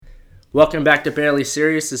Welcome back to Barely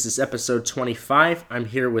Serious. This is episode 25. I'm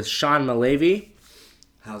here with Sean Malavy.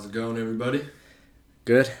 How's it going, everybody?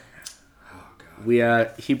 Good. Oh,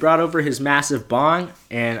 God. He brought over his massive bong,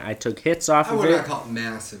 and I took hits off I of would it. not call it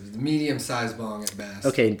massive. Medium-sized bong at best.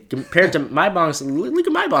 Okay, compared to my bongs, look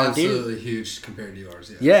at my bong, Absolutely dude. huge compared to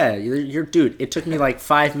yours, Yeah, you're dude. It took me like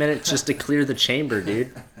 5 minutes just to clear the chamber,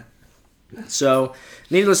 dude. So,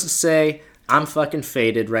 needless to say, I'm fucking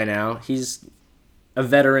faded right now. He's a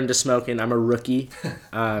veteran to smoking. I'm a rookie.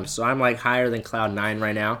 So I'm like higher than Cloud 9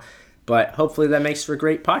 right now. But hopefully that makes for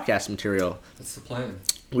great podcast material. That's the plan.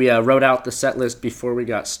 We wrote out the set list before we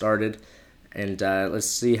got started. And let's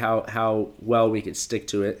see how well we could stick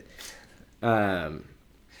to it.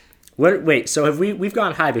 Wait, so we've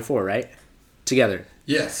gone high before, right? Together.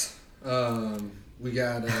 Yes. We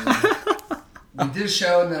got... we did a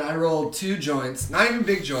show and then I rolled 2 joints. Not even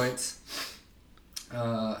big joints.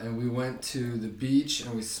 And we went to the beach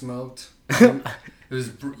and we smoked. It was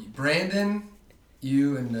Brandon,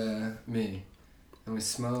 you, and me. And we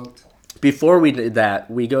smoked. Before we did that,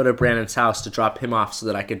 we go to Brandon's house to drop him off so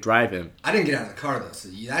that I could drive him. I didn't get out of the car, though, so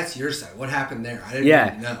that's your side. What happened there? I didn't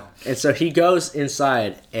even know. And so he goes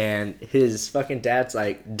inside, and his fucking dad's,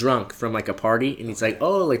 like, drunk from, like, a party. And he's like,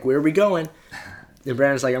 oh, like, where are we going? And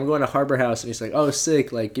Brandon's like, I'm going to Harbor House. And he's like, oh,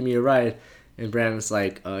 sick, like, give me a ride. And Brandon's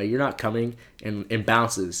like, you're not coming, and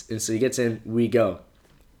bounces. And so he gets in, we go.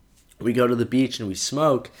 We go to the beach, and we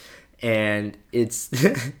smoke, and it's...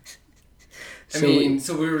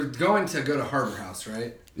 So we were going to go to Harbor House,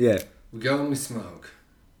 right? Yeah. We go and we smoke.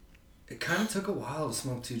 It kind of took a while to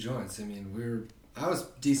smoke 2 joints. I mean, I was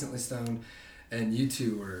decently stoned, and you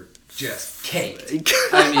two were just caked.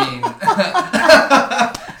 I mean,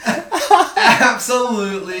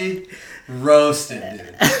 absolutely roasted,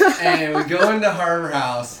 dude. And we go into Harbor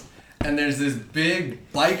House, and there's this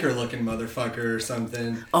big biker-looking motherfucker or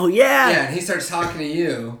something. Oh, yeah. Yeah, and he starts talking to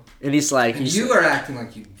you. And he's like... You are acting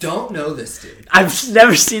like you don't know this dude. I've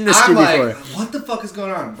never seen this dude before. I'm like, what the fuck is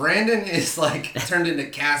going on? Brandon is like turned into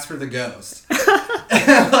Casper the Ghost.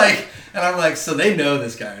 and I'm like, so they know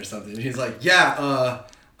this guy or something. And he's like, yeah,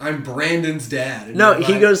 I'm Brandon's dad. And no,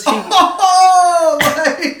 he like, goes... like,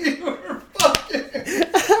 you were fucking...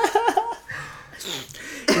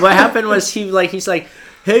 What happened was he's like,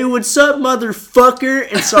 hey, what's up, motherfucker?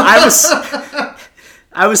 And so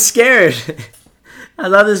I was scared. I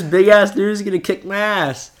thought this big ass dude was gonna kick my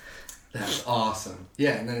ass. That's awesome.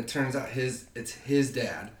 Yeah, and then it turns out it's his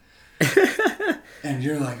dad. And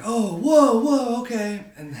you're like, oh, whoa, okay.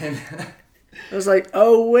 And then I was like,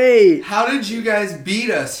 oh wait. How did you guys beat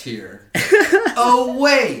us here? Oh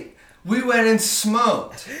wait, we went and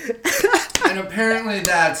smoked. And apparently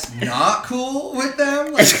that's not cool with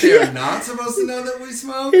them. Like, they're not supposed to know that we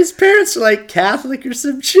smoke. His parents are like Catholic or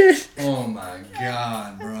some shit. Oh my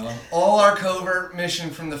god, bro. All our covert mission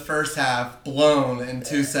from the first half blown in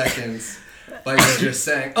 2 seconds by you just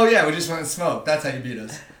saying, oh yeah, we just went and smoked. That's how you beat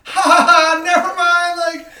us. Ha ha, never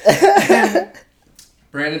mind. And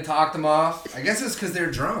Brandon talked them off. I guess it's because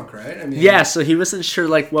they're drunk, right? I mean, yeah, so he wasn't sure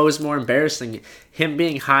like what was more embarrassing, him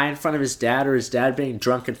being high in front of his dad or his dad being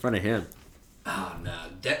drunk in front of him. Oh, no.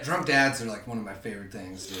 Drunk dads are, like, one of my favorite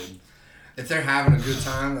things, dude. If they're having a good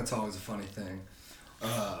time, that's always a funny thing.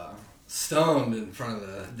 Stoned in front of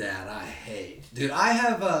the dad, I hate. Dude, I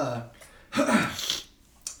have,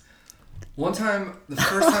 one time, the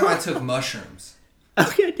first time I took mushrooms.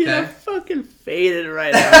 Okay, dude, I'm fucking faded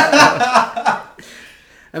right now.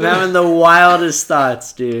 I'm having the wildest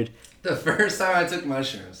thoughts, dude. The first time I took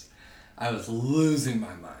mushrooms, I was losing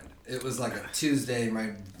my mind. It was like a Tuesday,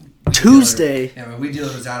 my weed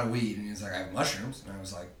dealer was out of weed, and he was like, I have mushrooms. And I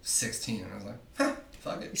was like 16, and I was like, huh,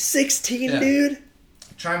 fuck it. 16, dude?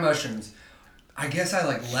 Try mushrooms. I guess I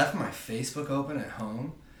like left my Facebook open at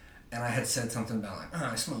home, and I had said something about like,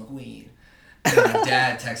 I smoke weed. And my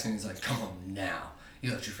dad texted me, he's like, come home now.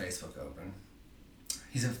 You left your Facebook open.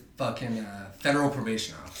 He's a fucking federal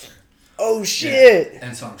probation officer. Oh, shit. Yeah.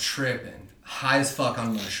 And so I'm tripping, high as fuck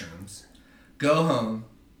on mushrooms. Go home.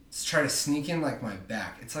 Try to sneak in like my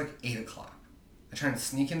back. It's like 8 o'clock. I try to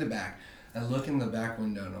sneak in the back. I look in the back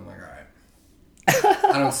window and I'm like, alright.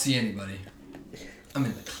 I don't see anybody. I'm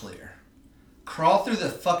in the clear. Crawl through the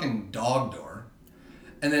fucking dog door.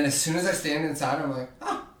 And then as soon as I stand inside, I'm like,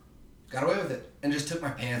 got away with it. And just took my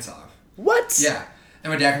pants off. What? Yeah.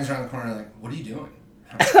 And my dad comes around the corner like, what are you doing?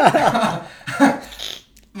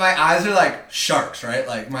 My eyes are like sharks, right?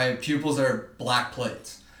 Like my pupils are black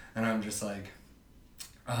plates. And I'm just like,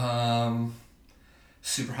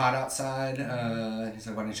 super hot outside. He's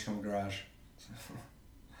like, why don't you come in the garage?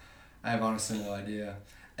 I have honestly no idea.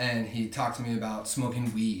 And he talked to me about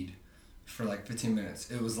smoking weed for like 15 minutes.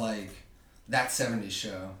 It was like that 70s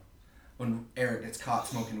show when Eric gets caught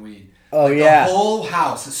smoking weed. Oh, like, yeah. The whole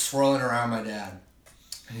house is swirling around my dad.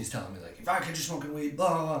 And he's telling me, like, if I catch you smoking weed,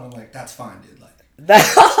 blah, blah, blah. And I'm like, that's fine, dude. Like,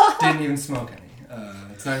 didn't even smoke any.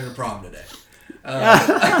 It's not even a problem today.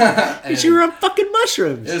 Because you were on fucking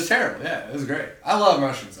mushrooms. It was terrible, yeah. It was great. I love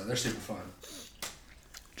mushrooms, though. They're super fun.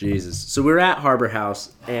 Jesus. So we were at Harbor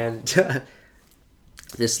House, and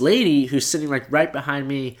this lady who's sitting like right behind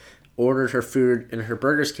me ordered her food, and her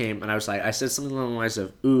burgers came, and I said something along the lines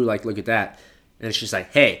of, ooh, like, look at that. And she's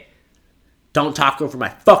like, hey, don't talk over my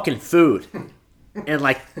fucking food. And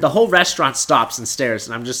like the whole restaurant stops and stares,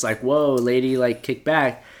 and I'm just like, whoa, lady, like, kick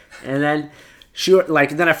back. And then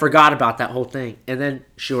then I forgot about that whole thing. And then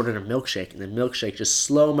she ordered a milkshake, and the milkshake just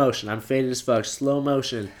slow motion. I'm faded as fuck, slow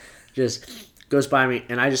motion, just goes by me,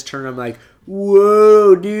 and I just turn. I'm like,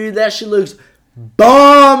 whoa, dude, that shit looks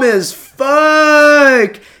bomb as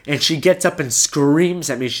fuck. And she gets up and screams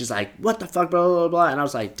at me. She's like, what the fuck, blah, blah, blah. And I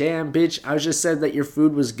was like, damn, bitch, I just said that your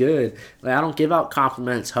food was good. Like, I don't give out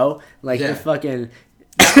compliments, ho. Like, you're fucking...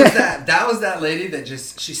 That was that lady that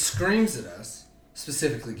she screams at us,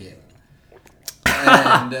 specifically Galen.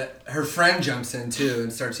 And her friend jumps in, too,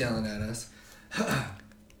 and starts yelling at us.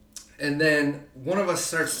 And then one of us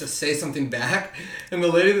starts to say something back, and the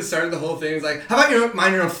lady that started the whole thing is like, how about you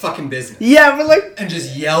mind your own fucking business? Yeah, but like... And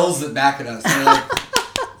just yells it back at us. And we're like,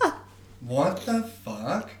 what the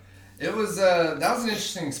fuck? It was, that was an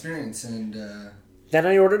interesting experience, and... Then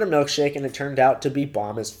I ordered a milkshake, and it turned out to be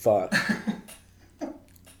bomb as fuck.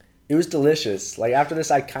 It was delicious. Like, after this,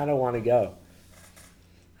 I kind of want to go.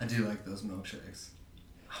 I do like those milkshakes.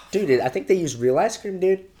 Dude, I think they use real ice cream,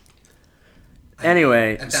 dude.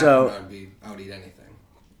 Anyway, at that so... point, I would eat anything.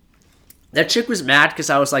 That chick was mad because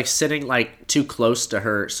I was like sitting like too close to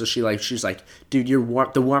her, so she was like, "Dude,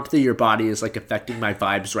 the warmth of your body is like affecting my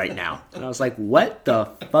vibes right now." And I was like, "What the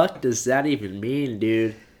fuck does that even mean,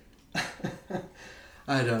 dude?"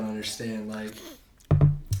 I don't understand. Like,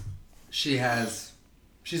 she's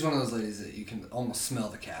one of those ladies that you can almost smell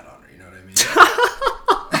the cat on her. You know what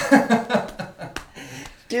I mean?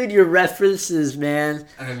 Dude, your references, man.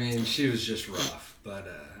 I mean, she was just rough, but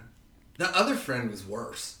the other friend was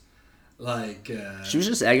worse. Like, she was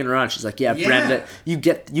just egging her on. She's like, yeah, Brenda, you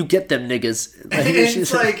get them niggas. Like,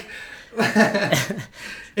 it's like,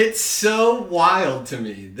 it's so wild to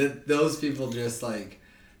me that those people just like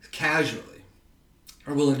casually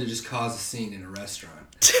are willing to just cause a scene in a restaurant.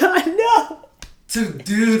 I know. To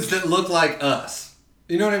dudes that look like us.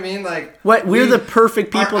 You know what I mean? Like, what? We're the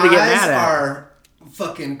perfect people to get mad at. Our eyes are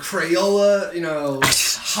fucking Crayola,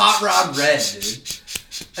 hot rod red, dude.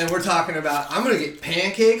 And we're talking about, I'm going to get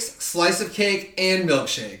pancakes, slice of cake, and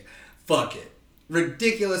milkshake. Fuck it.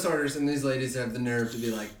 Ridiculous orders, and these ladies have the nerve to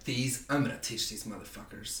be like, I'm going to teach these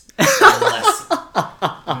motherfuckers a lesson.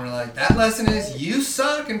 And we're like, that lesson is, you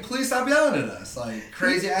suck, and please stop yelling at us. Like,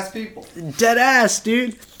 crazy-ass people. Dead ass,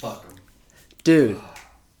 dude. Fuck them. Dude,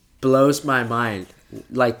 blows my mind.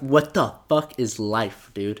 Like, what the fuck is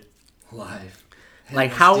life, dude? Life.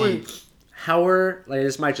 Like, how are, like,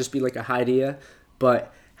 this might just be like a idea,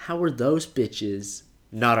 but how are those bitches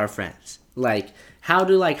not our friends? Like, how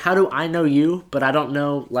do I know you, but I don't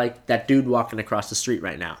know, like, that dude walking across the street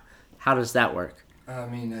right now? How does that work? I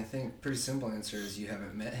mean, I think pretty simple answer is you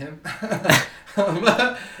haven't met him.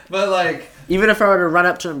 but like... Even if I were to run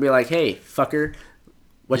up to him and be like, hey, fucker,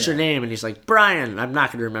 what's your name? And he's like, Brian. I'm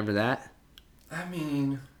not going to remember that. I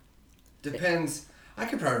mean, depends... I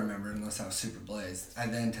could probably remember it unless I was super blazed. I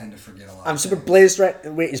then tend to forget a lot. I'm super blazed right...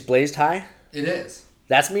 Wait, is blazed high? It is.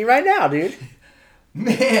 That's me right now, dude.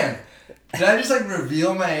 Man, did I just like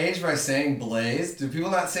reveal my age by saying blazed? Do people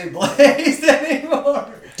not say blazed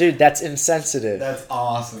anymore? Dude, that's insensitive. That's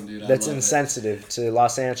awesome, dude. That's insensitive to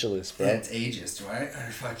Los Angeles, bro. Yeah, it's ageist, right?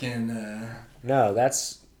 Or fucking... No,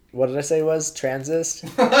 that's... What did I say was? Transist?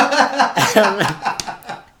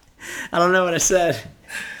 I don't know what I said.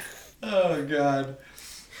 Oh, God.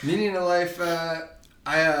 Meaning of life,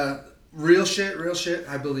 real shit,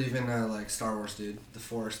 I believe in, like, Star Wars, dude. The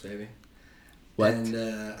Force, baby. What? And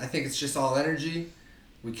I think it's just all energy.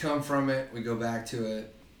 We come from it. We go back to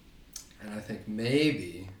it. And I think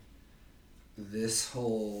maybe this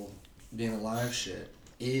whole being alive shit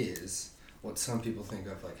is what some people think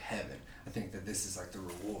of, like, heaven. I think that this is, like, the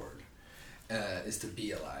reward, is to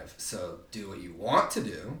be alive. So do what you want to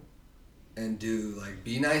do. And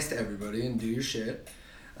be nice to everybody and do your shit.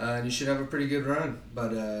 And you should have a pretty good run.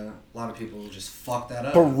 But a lot of people just fuck that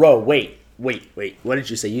up. Bro, wait. What did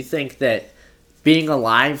you say? You think that being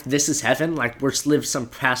alive, this is heaven? Like, we're to live some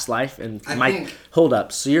past life? And hold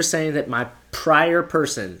up. So you're saying that my past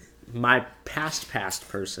person,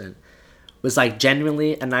 was like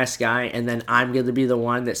genuinely a nice guy, and then I'm gonna be the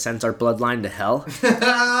one that sends our bloodline to hell?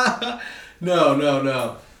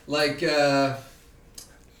 No. Like, I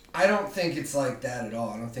don't think it's like that at all.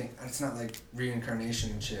 I don't think it's not like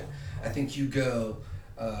reincarnation and shit. I think you go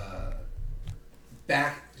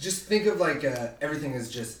back. Just think of like everything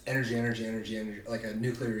is just energy, like a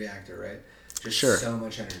nuclear reactor, right? Just so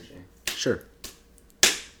much energy. Sure.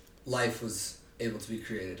 Life was able to be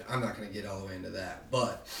created. I'm not going to get all the way into that,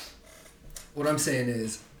 but what I'm saying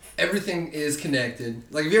is everything is connected.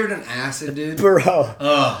 Like, have you ever done acid, dude? Bro, hold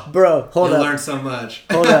up. You learn so much.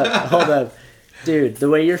 hold up. Dude, the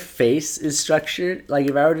way your face is structured, like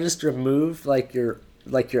if I were to just remove like your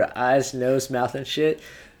eyes, nose, mouth and shit,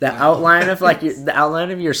 the outline of like the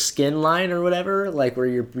outline of your skin line or whatever, like where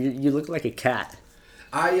you look like a cat.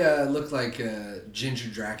 I look like Ginger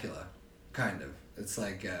Dracula, kind of. It's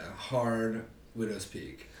like hard Widow's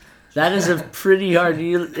Peak. That is a pretty hard.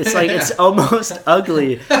 It's like it's almost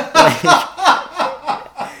ugly.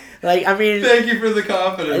 Like I mean. Thank you for the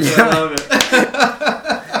confidence. I love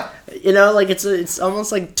it. You know, like it's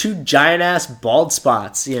almost like two giant ass bald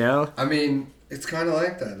spots. You know. I mean, it's kind of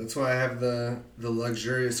like that. That's why I have the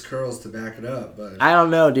luxurious curls to back it up. But I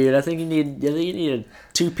don't know, dude. I think you need a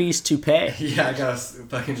 2-piece toupee. Yeah, I got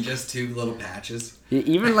fucking just 2 little patches.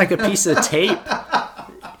 Even like a piece of tape.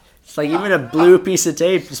 It's like even a blue piece of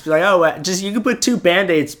tape. Just be like, oh, just you can put 2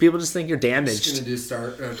 Band-Aids. People just think you're damaged. Just gonna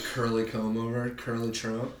start a curly comb over, curly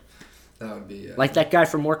Trump. That would be like that guy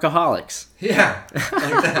from Workaholics. Yeah,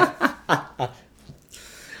 like that.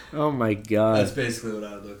 Oh my god. That's basically what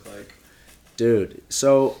I would look like. Dude,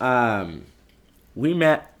 so we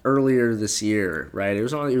met earlier this year, right? It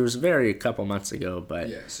was a couple months ago, but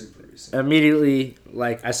yeah, super recent. Immediately,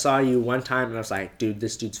 like I saw you one time and I was like, dude,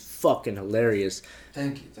 this dude's fucking hilarious.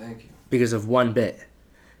 Thank you. Because of one bit.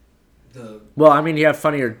 Well, I mean, you have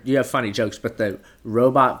funny jokes, but the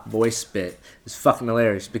robot voice bit is fucking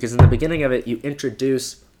hilarious because in the beginning of it, you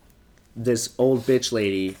introduce this old bitch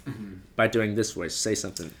lady by doing this voice. Say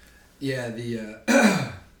something. Yeah,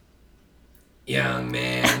 the young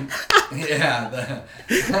man. Yeah.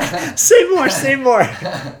 Say more.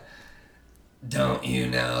 Don't you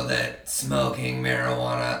know that smoking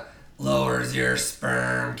marijuana lowers your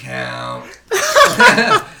sperm count?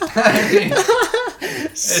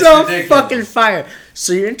 So ridiculous. Fucking fire.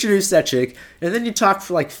 So you introduce that chick, and then you talk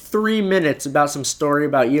for like 3 minutes about some story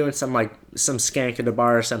about you and some skank at a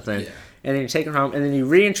bar or something. Yeah. And then you take her home, and then you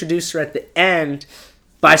reintroduce her at the end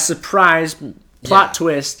by surprise plot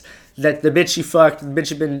twist that the bitch you fucked, the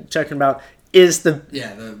bitch you've been talking about, is the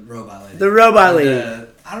robot lady. The robot lady.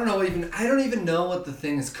 I don't even know what the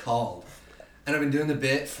thing is called, and I've been doing the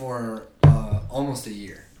bit for almost a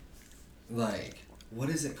year. Like, what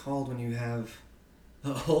is it called when you have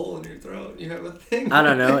a hole in your throat? You have a thing. I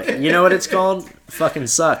don't know. You know what it's called? Fucking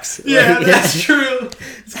sucks. Yeah, that's true.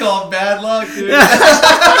 It's called bad luck, dude.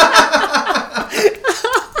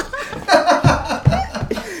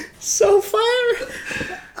 So fire.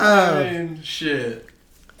 I mean, shit.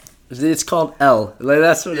 It's called L. Like,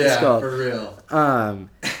 that's what it's called. Yeah, for real.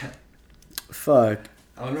 Fuck.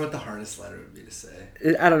 I wonder what the hardest letter would be to say.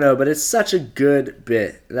 I don't know, but it's such a good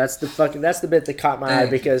bit. That's the bit that caught my eye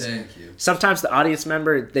because sometimes the audience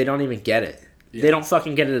member, they don't even get it. Yeah. They don't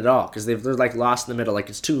fucking get it at all because they're like lost in the middle, like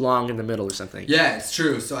it's too long in the middle or something. Yeah, it's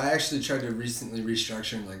true. So I actually tried to recently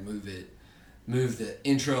restructure and like move the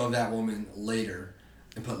intro of that woman later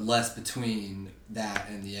and put less between that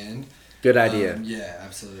and the end. Good idea. Yeah,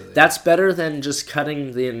 absolutely. That's better than just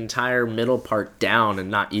cutting the entire middle part down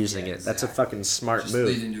and not using it. Exactly. That's a fucking smart move.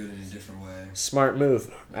 Just lead into it in a different way. Smart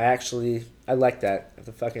move. I like that.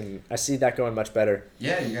 I see that going much better.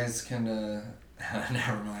 Yeah, you guys can.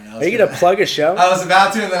 Never mind. Are you gonna plug a show? I was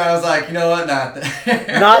about to, and then I was like, you know what? Not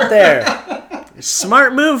there. Not there.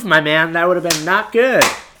 Smart move, my man. That would have been not good.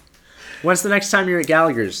 When's the next time you're at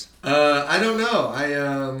Gallagher's? I don't know.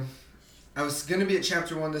 I was going to be at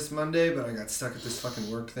Chapter 1 this Monday, but I got stuck at this fucking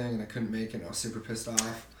work thing, and I couldn't make it, and I was super pissed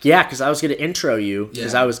off. Yeah, because I was going to intro you,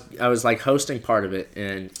 because I was like hosting part of it,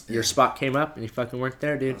 and your spot came up, and you fucking weren't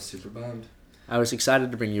there, dude. I was super bummed. I was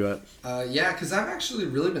excited to bring you up. Yeah, because I've actually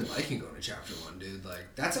really been liking going to Chapter 1, dude. Like,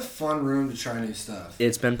 that's a fun room to try new stuff.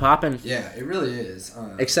 It's been popping. Yeah, it really is.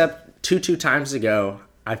 Except two times ago,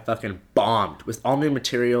 I fucking bombed with all new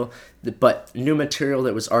material, but new material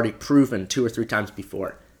that was already proven 2 or 3 times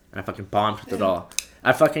before. And I fucking bombed with it all.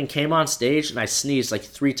 I fucking came on stage and I sneezed like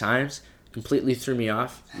 3 times. Completely threw me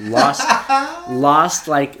off. Lost.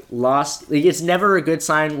 Like, it's never a good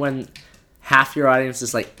sign when half your audience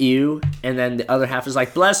is like, ew, and then the other half is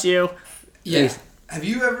like, bless you. Yeah. Have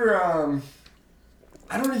you ever,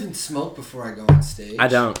 I don't even smoke before I go on stage. I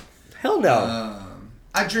don't. Hell no.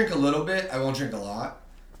 I drink a little bit. I won't drink a lot.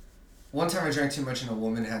 One time I drank too much and a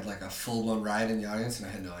woman had like a full-blown riot in the audience and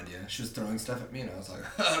I had no idea. She was throwing stuff at me and I was like,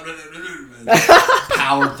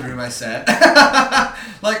 powered through my set.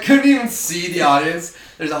 Like, couldn't even see the audience.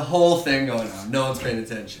 There's a whole thing going on. No one's paying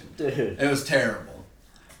attention. Dude. It was terrible.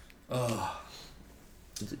 Oh.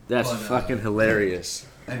 That's fucking hilarious.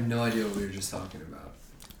 I have no idea what we were just talking about.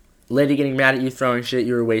 Lady getting mad at you throwing shit,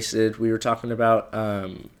 you were wasted. We were talking about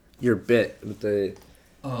your bit with the...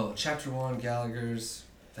 Oh, chapter 1, Gallagher's...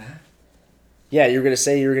 That? Yeah, you were gonna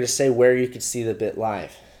say where you could see the bit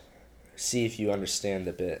live. See if you understand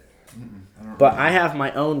the bit. But I have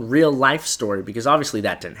my own real life story because obviously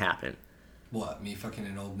that didn't happen. What, me fucking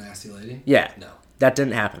an old nasty lady? Yeah. No. That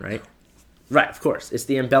didn't happen, right? Right, of course. It's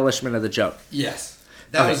the embellishment of the joke. Yes.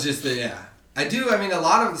 That was just the, yeah. I mean, a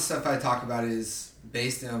lot of the stuff I talk about is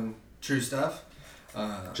based on true stuff.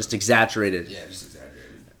 Just exaggerated. Yeah, just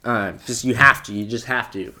exaggerated. Just you just have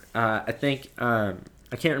to. I think,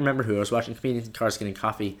 I can't remember who. I was watching Comedians in Cars Getting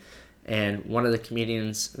Coffee, and one of the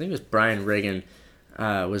comedians, I think it was Brian Reagan,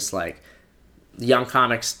 was like, young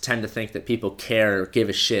comics tend to think that people care or give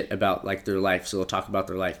a shit about like their life, so they'll talk about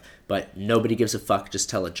their life, but nobody gives a fuck, just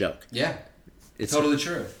tell a joke. Yeah, it's totally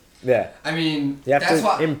true. Yeah. I mean, you have that's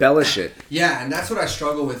to embellish it. Yeah, and that's what I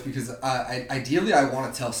struggle with because ideally I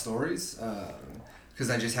want to tell stories because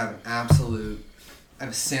I just have I have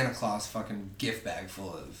a Santa Claus fucking gift bag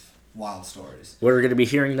full of wild stories. We're going to be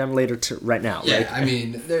hearing them later right now. Yeah, right? I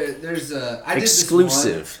mean, there's a...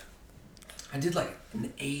 exclusive. I did like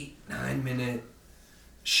an 8-9 minute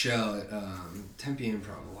show at Tempe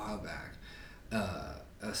Improv a while back.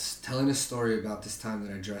 Telling a story about this time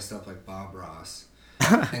that I dressed up like Bob Ross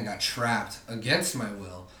and got trapped against my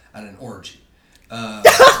will at an orgy. What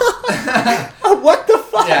the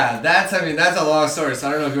fuck? Yeah, that's a long story, so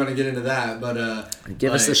I don't know if you want to get into that, but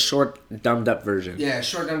give us a short, dumbed up version. Yeah,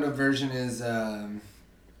 short dumbed up version is I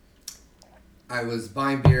was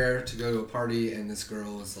buying beer to go to a party, and this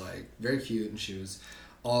girl was like very cute, and she was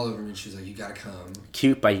all over me. And she was like, "You gotta come."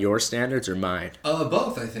 Cute by your standards or mine?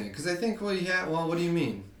 Both, I think, because I think what do you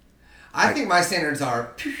mean? I think my standards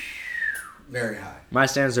are very high. My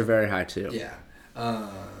standards are very high too. Yeah, I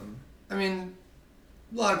mean.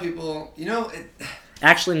 A lot of people,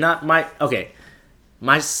 Actually, not my... Okay.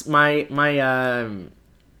 My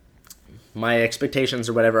expectations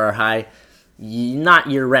or whatever are high,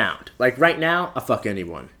 not year-round. Like, right now, I fuck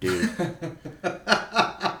anyone, dude.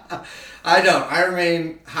 I don't. I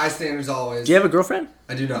remain high standards always. Do you have a girlfriend?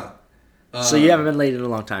 I do not. So you haven't been laid in a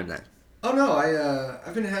long time, then? Oh, no.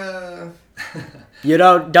 I've been... You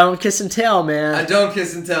don't kiss and tell, man. I don't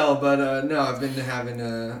kiss and tell, but no, I've been having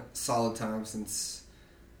a solid time since...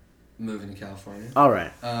 moving to California. All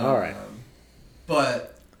right.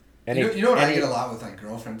 But you know what I get a lot with like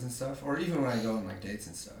girlfriends and stuff, or even when I go on like dates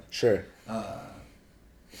and stuff. Sure.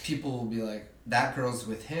 People will be like, "That girl's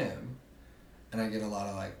with him," and I get a lot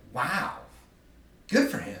of like, "Wow, good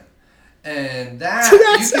for him." And that you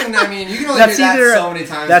can only hear that so many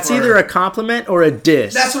times. That's either a compliment or a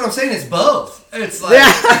diss. That's what I'm saying. It's both. It's like.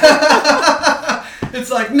 It's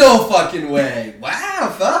like, no fucking way.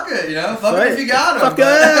 Wow, fuck it, fuck it if you got him. Fuck it,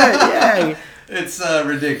 yeah. It's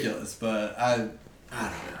ridiculous, but I don't know.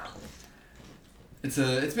 It's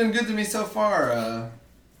been good to me so far. I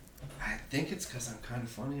think it's because I'm kind of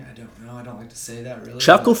funny. I don't know. I don't like to say that really.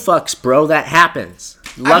 Chuckle fucks, bro. That happens.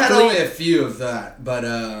 Luckily, I've had only a few of that, but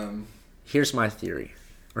here's my theory,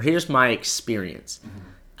 or here's my experience. Mm-hmm.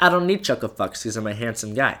 I don't need chuckle fucks because I'm a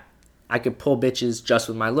handsome guy. I could pull bitches just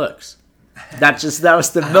with my looks. That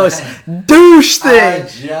was the most douche thing.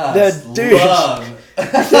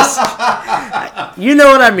 You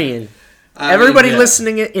know what I mean. Everybody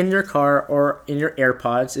listening in your car or in your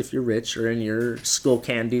AirPods if you're rich, or in your Skull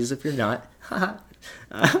Candies if you're not.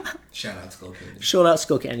 Shout out Skull Candy. Shout out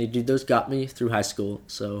Skull Candy, dude. Those got me through high school,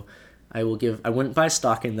 so I wouldn't buy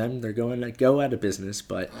stock in them. They're going to go out of business,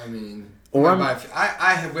 but I mean,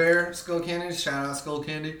 I wear Skull Candy. Shout out Skull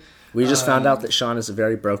Candy. We just found out that Sean is a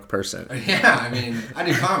very broke person. Yeah, I mean, I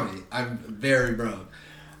do comedy. I'm very broke.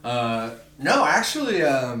 No, actually,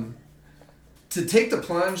 to take the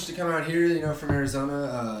plunge to come out here, from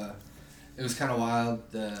Arizona, it was kind of wild.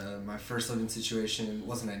 My first living situation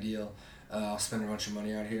wasn't ideal. I was spending a bunch of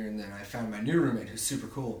money out here, and then I found my new roommate who's super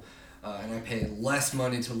cool. And I pay less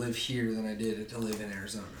money to live here than I did to live in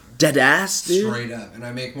Arizona. Dead ass, dude. Straight up. And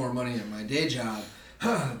I make more money at my day job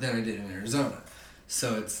than I did in Arizona.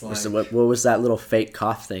 So it's like... So what was that little fake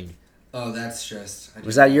cough thing? Oh, that's just...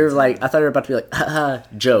 Was that your, like... I thought you were about to be like, haha,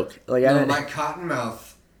 joke. Like, no, my cotton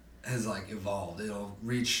mouth has like evolved. It'll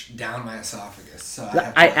reach down my esophagus. So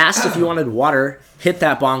I asked if you wanted water. Hit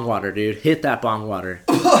that bong water, dude. Hit that bong water.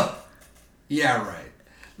 Yeah, right.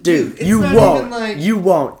 Dude, it's you not won't. even like- You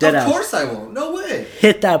won't. Dead Of ass. course I won't. No way.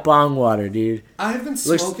 Hit that bong water, dude. I've been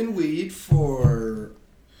smoking weed for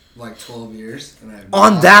like 12 years. And I've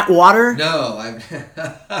On not- that water? No, I've...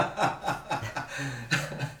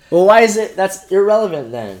 Well, why is it? That's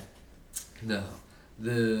irrelevant then. No.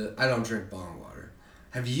 I don't drink bong water.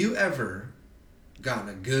 Have you ever gotten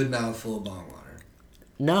a good mouthful of bong water?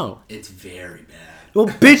 No. It's very bad. Well,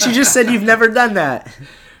 bitch, you just said you've never done that.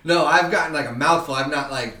 No, I've gotten like a mouthful. I've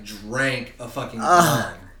not like drank a fucking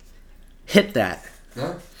bong. Hit that.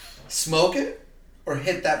 Huh? Smoke it or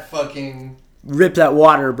hit that fucking... Rip that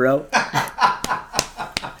water, bro.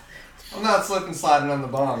 I'm not slipping sliding on the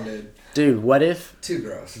bong, dude. Dude, what if Too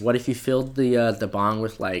gross. you filled the bong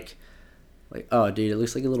with like oh dude, it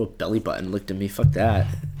looks like a little belly button. Look at me. Fuck that.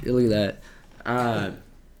 Look at that.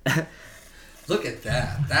 Look at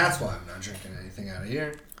that. That's why I'm not drinking anything out of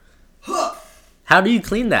here. Huh. How do you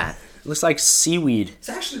clean that? It looks like seaweed. It's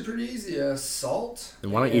actually pretty easy. Salt.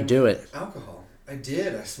 Then why don't you and do it? Alcohol. I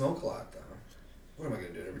did. I smoke a lot, though. What am I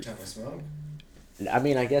going to do every time I smoke? I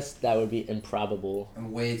mean, I guess that would be improbable.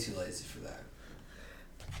 I'm way too lazy for that.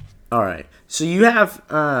 All right. So you have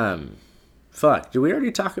fuck. Did we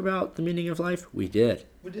already talk about the meaning of life? We did.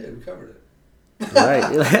 We did. We covered it. Right.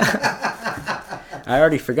 I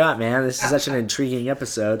already forgot, man. This is such an intriguing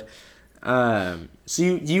episode. So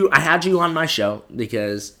I had you on my show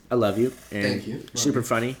because I love you. And Thank you. Super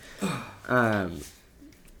funny.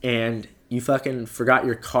 And you fucking forgot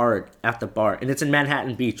your card at the bar. And it's in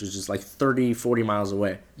Manhattan Beach, which is like 30, 40 miles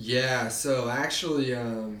away. Yeah, so I actually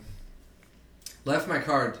left my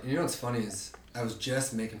card. You know what's funny is I was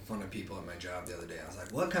just making fun of people at my job the other day. I was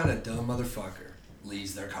like, what kind of dumb motherfucker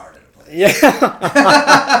leaves their card at a place?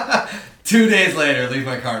 Yeah. 2 days later, leave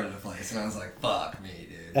my card at a place. And I was like, fuck me,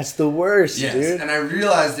 dude. That's the worst, Yes, dude. and I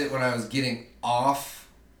realized it when I was getting off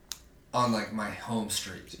on like my home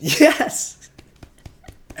street. Yes.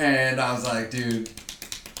 And I was like, dude,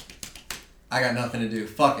 I got nothing to do.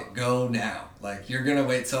 Fuck it, go now. Like, you're going to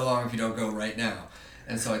wait so long if you don't go right now.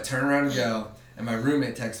 And so I turn around and go, and my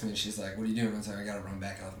roommate texts me, and she's like, what are you doing? I was like, I got to run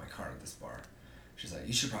back. I left my card at this bar. She's like,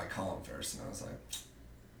 you should probably call him first. And I was like, it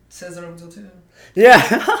says they're open until 2.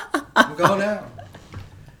 Yeah. I'm going now.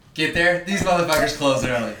 Get there. These motherfuckers close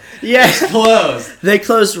early. Yeah. It's closed. They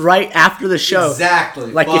closed right after the show. Exactly.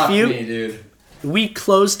 Like, Fuck if you- me, dude. We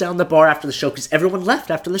closed down the bar after the show because everyone left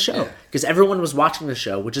after the show. Yeah. Because everyone was watching the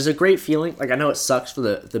show, which is a great feeling. Like, I know it sucks for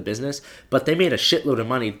the business, but they made a shitload of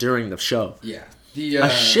money during the show. Yeah. A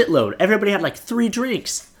shitload. Everybody had like 3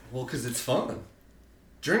 drinks. Well, because it's fun.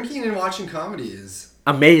 Drinking and watching comedy is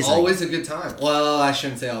Amazing. always a good time. Well, I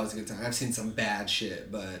shouldn't say always a good time. I've seen some bad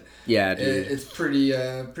shit, but Yeah, dude. it's pretty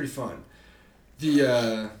fun.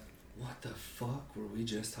 What the fuck were we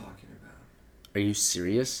just talking about? Are you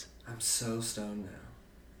serious? I'm so stoned now.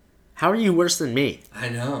 How are you worse than me? I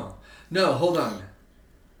know. No, hold on.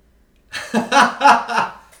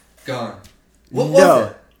 Gone. What was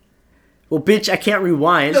it? Well, bitch, I can't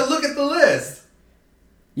rewind. No, look at the list.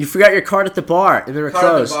 You forgot your card at the bar, and they were Card at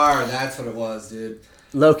closed. the bar. That's what it was, dude.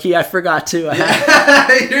 Low key, I forgot too. You're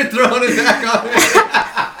throwing it back on me.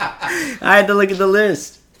 I had to look at the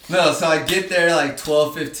list. No, so I get there like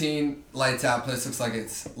 12:15, lights out. Place looks like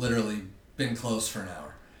it's literally been closed for an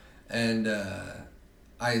hour. And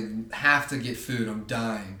I have to get food. I'm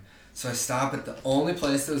dying. So I stop at the only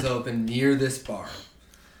place that was open near this bar.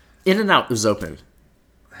 In-N-Out was open.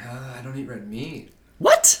 I don't eat red meat.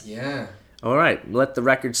 What? Yeah. All right, let the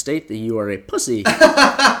record state that you are a pussy.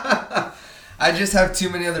 I just have too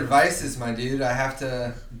many other vices, my dude. I have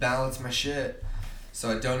to balance my shit. So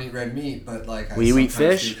I don't eat red meat, but like I Will you eat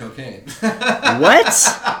sometimes fish? do cocaine. What?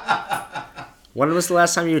 When was the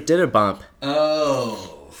last time you did a bump?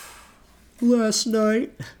 Oh. Last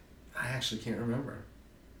night. I actually can't remember.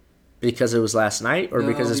 Because it was last night, or No,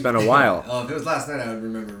 because it's been a while? Oh, if it was last night, I would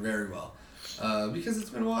remember very well. Because it's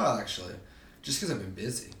been a while, actually. Just because I've been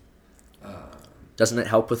busy. Doesn't it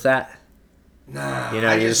help with that? Nah. You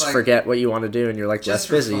know, you just like, forget what you want to do, and you're like less just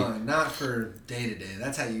for busy. fun, not for day to day.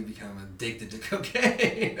 That's how you become addicted to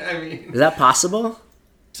cocaine. I mean, Is that possible?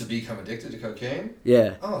 to become addicted to cocaine?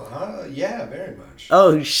 Yeah. Oh, yeah, very much.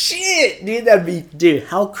 Oh shit, dude, that'd be, dude.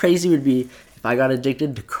 How crazy would it be if I got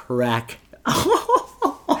addicted to crack?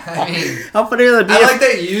 I mean, How funny would it be? I if- like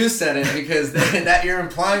that you said it because that you're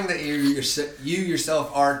implying that you yourself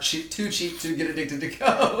are too cheap to get addicted to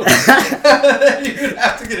coke. You would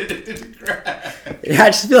have to get addicted to crack. I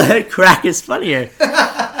just feel like crack is funnier.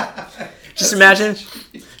 Just imagine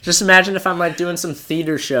Just imagine if I'm like doing some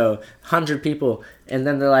theater show, 100 people, and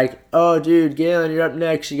then they're like, "Oh, dude, Galen, you're up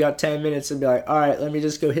next. You got 10 minutes." And be like, "All right, let me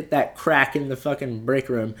just go hit that crack in the fucking break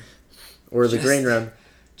room, or the green room."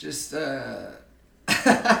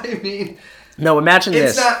 I mean, no. Imagine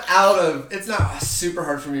it's this. It's not super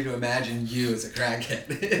hard for me to imagine you as a crackhead.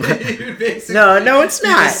 You're basically no, it's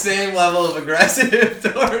not. The same level of aggressive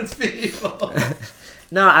towards people.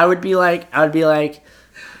 No, I would be like, I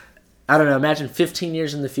don't know, imagine 15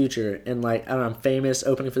 years in the future, and like, I don't know, I'm famous,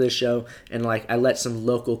 opening for this show, and like, I let some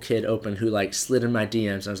local kid open who like slid in my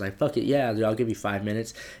DMs. I was like, fuck it, yeah, dude, I'll give you 5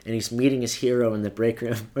 minutes. And he's meeting his hero in the break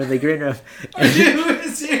room, or the green room. Are you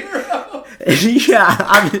his hero? Yeah,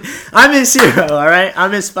 I'm his hero, alright?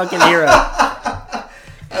 I'm his fucking hero. I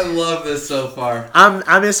love this so far.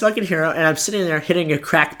 I'm his fucking hero, and I'm sitting there hitting a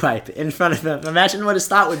crack pipe in front of him. Imagine what his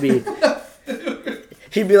thought would be.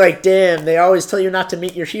 He'd be like, "Damn, they always tell you not to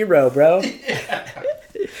meet your hero, bro." Yeah.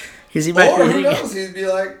 Because he might or be who knows? He'd be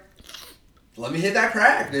like, "Let me hit that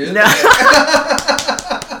crack, dude." No.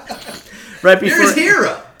 Right before. You're his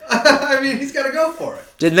hero. I mean, he's got to go for it.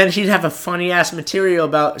 And then he'd have a funny ass material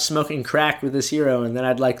about smoking crack with his hero, and then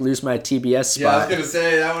I'd like lose my TBS spot. Yeah, I was gonna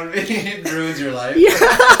say that would be it ruins your life.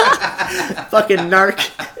 Yeah. Fucking narc.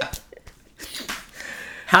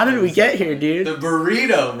 How did we get here, dude? The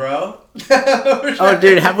burrito, bro. Oh,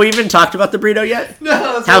 dude, have we even talked about the burrito yet?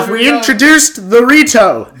 No. Have we introduced the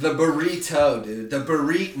burrito? The burrito, dude. The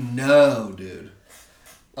burrito, dude.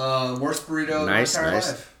 Worst burrito of my entire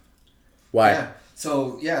life. Why? Yeah.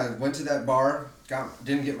 So yeah, went to that bar.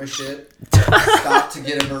 Didn't get my shit. Stopped to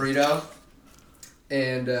get a burrito,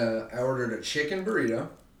 and I ordered a chicken burrito,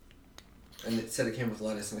 and it said it came with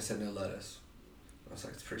lettuce, and I said no lettuce. I was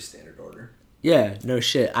like, it's a pretty standard order. Yeah, no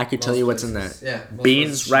shit. I could tell you what's in that. Yeah.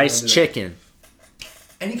 Beans, rice, chicken.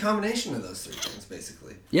 Any combination of those three things,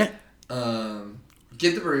 basically. Yeah.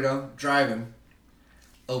 Get the burrito, driving,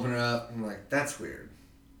 open it up, and I'm like, that's weird.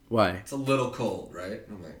 Why? It's a little cold, right?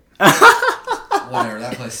 And I'm like, whatever,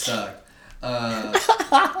 that place sucked.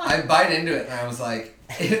 I bite into it, and I was like,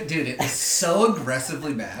 dude, it was so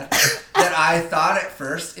aggressively bad that I thought at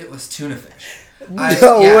first it was tuna fish.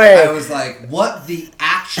 No way. I was like, what the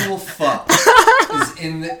actual fuck is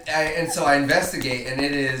in the... and so I investigate, and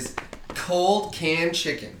it is cold canned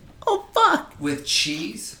chicken. Oh, fuck. With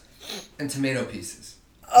cheese and tomato pieces.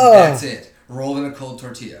 Oh. That's it. Rolled in a cold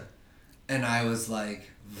tortilla. And I was like,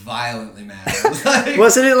 violently mad. I was like,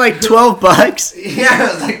 wasn't it like $12? Yeah,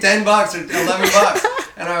 it was like $10 or $11.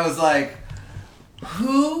 And I was like,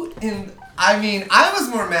 who in... I mean, I was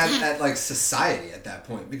more mad at like society at that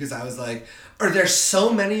point, because I was like, are there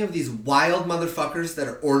so many of these wild motherfuckers that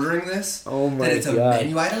are ordering this? Oh my that it's a God.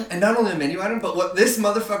 menu item? And not only a menu item, but what this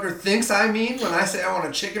motherfucker thinks I mean when I say I want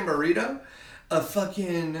a chicken burrito? A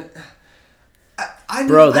fucking...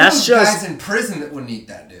 Bro, that's I know just... guys in prison that wouldn't eat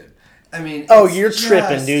that, dude. I mean, oh, you're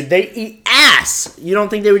tripping, dude. They eat ass. You don't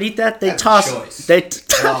think they would eat that? They That's toss. a choice. They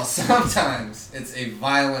well, sometimes it's a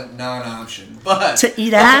violent non-option, but to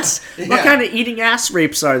eat ass. Yeah. What kind of eating ass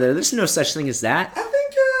rapes are there? There's no such thing as that. I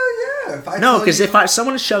think, yeah. If I No, tell because you- if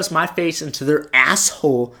someone shoves my face into their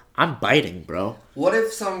asshole, I'm biting, bro. What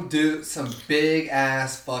if some big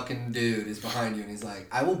ass fucking dude is behind you and he's like,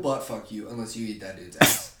 I will butt fuck you unless you eat that dude's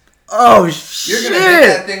ass. Oh You're shit! gonna hit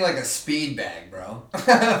that thing like a speed bag, bro.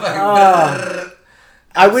 I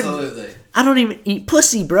would. Absolutely. I don't even eat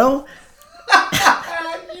pussy, bro.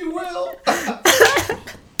 You will.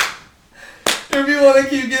 If you want to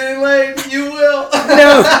keep getting laid, you will.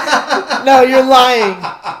 No, you're lying.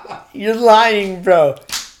 You're lying, bro.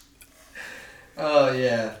 Oh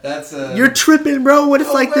yeah, that's a. You're tripping, bro. What if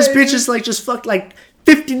No like this way, bitch dude. is like just fucked like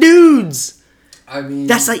 50 dudes? I mean,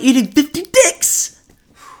 That's like eating 50 dicks.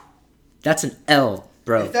 That's an L,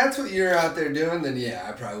 bro. if that's what you're out there doing, then yeah,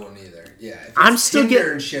 I probably wouldn't either. Yeah, if it's I'm still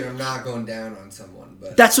Tinder and shit. I'm not going down on someone,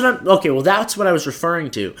 but That's what I'm. Okay, well, that's what I was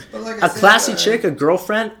referring to. But like I A said, classy chick, a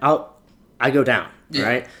girlfriend. I go down, Yeah.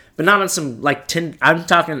 right? But not on some like Tinder. I'm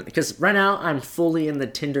talking because right now I'm fully in the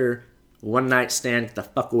Tinder one night stand, get the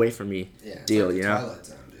fuck away from me yeah, it's deal. like You the know, Twilight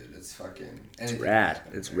Zone, dude. It's fucking. it's rad.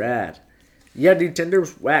 It's rad. Yeah, dude,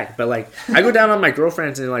 Tinder's whack. But like, I go down on my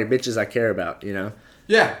girlfriends and like bitches I care about. You know,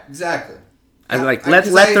 Yeah, exactly. I'm like, I- let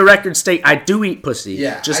 'cause let I- the record state I do eat pussy.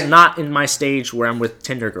 Yeah, just I- not in my stage where I'm with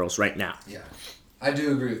Tinder girls right now. Yeah, I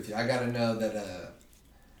do agree with you. I gotta know that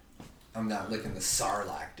I'm not licking the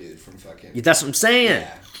Sarlacc dude from fucking. Yeah, that's what I'm saying.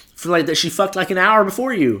 Yeah. For like that, she fucked like an hour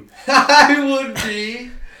before you. I would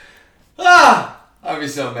be. I'd be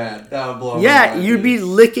so mad. That would blow. Yeah, my mind, you'd dude. be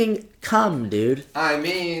licking cum, dude. I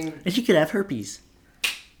mean, And you could have herpes.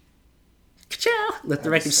 Ka-chow. Let the That'd be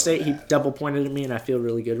record so state he bad. double pointed at me and I feel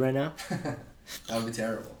really good right now. That would be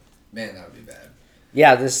terrible. Man, that would be bad.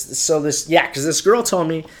 Yeah, because this girl told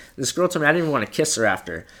me I didn't even want to kiss her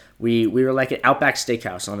after. We were like at Outback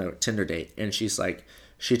Steakhouse on a Tinder date, and she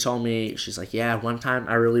told me, she's like, yeah, one time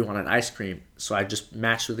I really wanted ice cream, so I just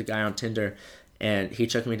matched with a guy on Tinder, and he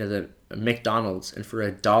took me to the McDonald's, and for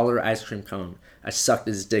 $1 ice cream cone, I sucked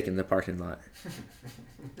his dick in the parking lot.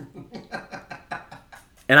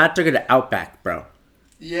 And I took it to Outback, bro.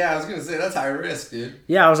 Yeah, I was gonna say that's high risk, dude.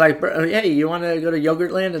 Yeah, I was like, bro, hey, you want to go to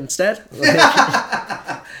Yogurtland instead?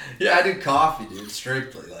 Yeah, I do coffee, dude,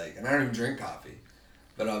 strictly. Like, and I don't even drink coffee,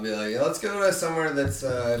 but I'll be like, yeah, let's go to somewhere that's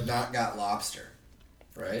not got lobster,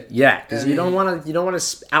 right? Yeah, because you don't want to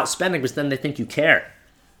outspend it, because then they think you care.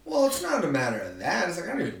 Well, it's not a matter of that. It's like,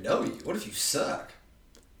 I don't even know you. What if you suck?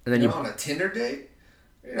 And then you're on a Tinder date?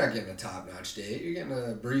 You're not getting a top-notch date. You're getting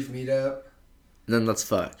a brief meetup. And then let's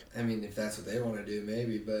fuck. I mean, if that's what they want to do,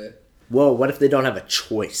 maybe, but... Whoa, what if they don't have a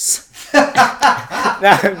choice? No,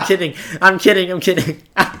 I'm kidding.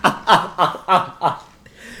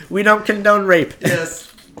 We don't condone rape.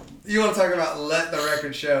 Yes. You want to talk about let the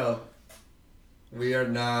record show. We are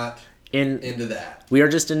not into that. We are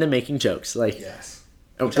just into making jokes. Like, yes.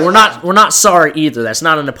 We're not sorry either. That's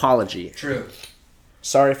not an apology. True.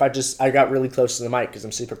 Sorry if I got really close to the mic because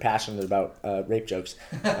I'm super passionate about rape jokes.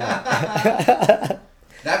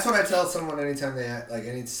 That's what I tell someone anytime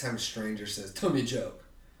anytime a stranger says, tell me a joke.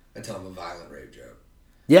 I tell them a violent rape joke.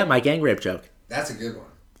 Yeah, my gang rape joke. That's a good one.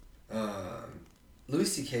 Louis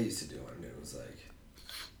C.K. used to do one, and it was like,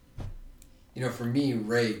 for me,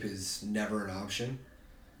 rape is never an option.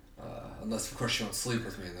 Unless, of course, you don't sleep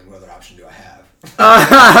with me, and then what other option do I have?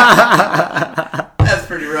 That's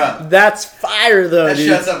pretty rough. That's fire, though, that dude.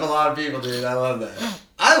 Shuts up a lot of people, dude. I love that.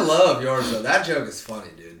 I love yours, though. That joke is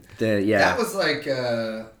funny, dude. Yeah. That was like,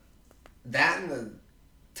 that and the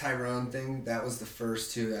Tyrone thing, that was the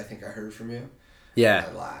first two I think I heard from you. Yeah.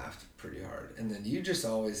 I laughed pretty hard. And then you just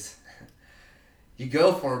always... You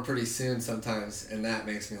go for them pretty soon sometimes, and that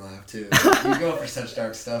makes me laugh, too. You go for such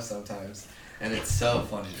dark stuff sometimes, and it's so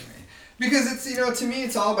funny to me. Because it's, to me,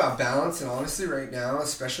 it's all about balance, and honestly, right now,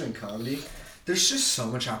 especially in comedy, there's just so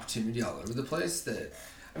much opportunity all over the place that,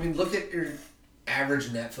 look at your average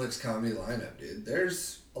Netflix comedy lineup, dude.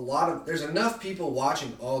 There's enough people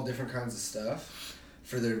watching all different kinds of stuff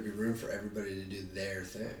for there to be room for everybody to do their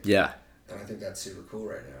thing. Yeah. And I think that's super cool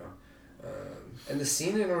right now. And the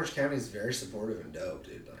scene in Orange County is very supportive and dope,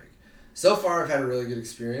 dude. Like, so far, I've had a really good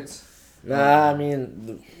experience. I'm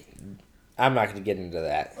not going to get into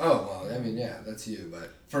that. Oh, well, yeah, that's you.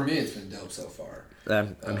 But for me, it's been dope so far.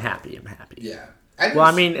 I'm happy. Yeah.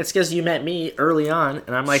 It's because you met me early on,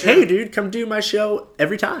 and I'm like, sure. Hey, dude, come do my show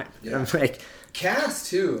every time. Yeah. I'm like... Cass,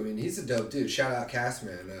 too. He's a dope dude. Shout out Cass,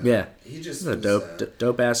 man. Yeah. He just He's a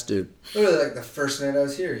dope-ass dude. Literally, like, the first night I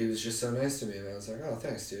was here, he was just so nice to me, and I was like, oh,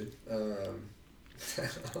 thanks, dude.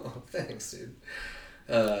 Thanks, dude.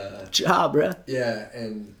 Job, bruh. Yeah,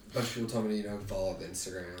 and a bunch of people told me to, follow the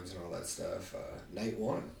Instagrams and all that stuff. Night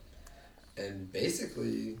one. And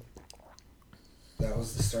basically, that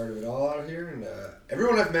was the start of it all out here, and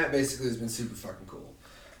everyone I've met basically has been super fucking cool.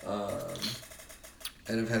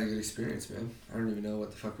 And I've had a good experience, man. I don't even know what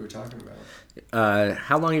the fuck we were talking about.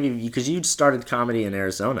 How long have you... Because you started comedy in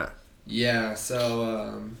Arizona. Yeah,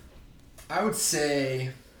 so I would say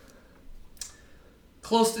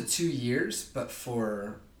close to 2 years, but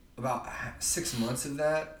for about 6 months of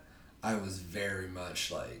that, I was very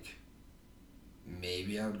much like,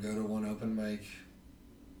 maybe I would go to one open mic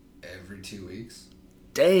every 2 weeks.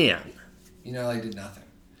 Damn. I did nothing.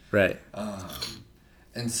 Right.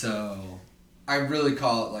 And so... I really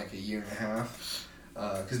call it like a year and a half.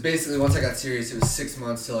 Because basically once I got serious, it was 6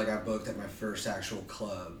 months till I got booked at my first actual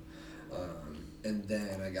club. And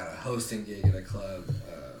then I got a hosting gig at a club.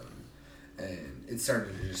 And it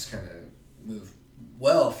started to just kind of move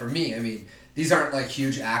well for me. These aren't like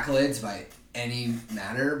huge accolades by any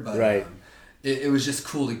matter, but right. It was just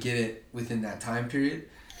cool to get it within that time period.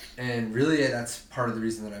 And really that's part of the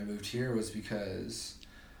reason that I moved here was because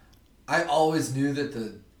I always knew that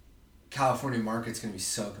the California market's going to be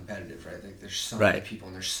so competitive, right? Like, there's so many people,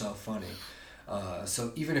 and they're so funny.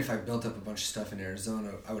 So even if I built up a bunch of stuff in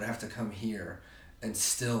Arizona, I would have to come here and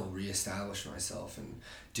still reestablish myself and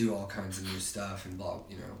do all kinds of new stuff and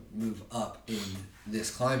move up in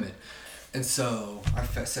this climate. And so I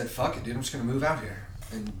said, fuck it, dude, I'm just going to move out here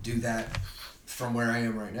and do that from where I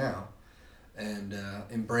am right now and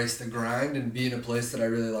embrace the grind and be in a place that I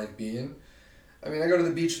really like being. I go to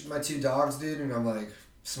the beach with my 2 dogs, dude, and I'm like...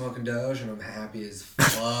 smoking Doge, and I'm happy as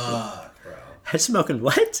fuck, bro. Smoking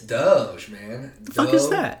what? Doge, man. The fuck is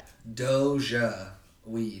that? Doja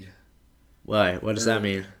weed. Why? What does that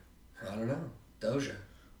mean? I don't know. Doja.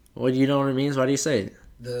 Well, you know what it means? Why do you say it?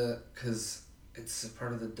 Because it's a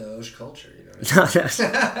part of the Doge culture, you know what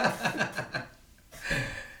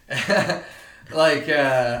I mean? Like,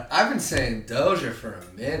 I've been saying Doja for a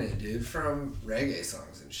minute, dude, from reggae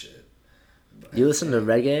songs and shit. You listen to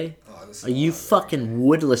reggae? Oh, You fucking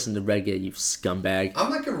would listen to reggae, you scumbag. I'm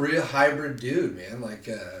like a real hybrid dude, man. Like,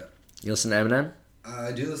 You listen to Eminem?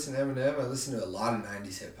 I do listen to Eminem. I listen to a lot of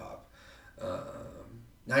 90s hip-hop.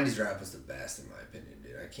 90s rap was the best, in my opinion,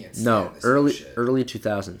 dude. I can't stand this shit. Early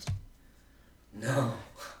 2000s. No.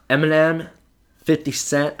 Eminem, 50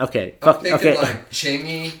 Cent. Okay, I'm thinking like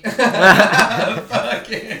Chingy.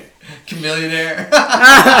 Fucking Chameleonaire.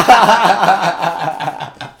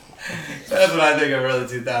 That's what I think of early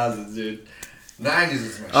 2000s, dude. 90s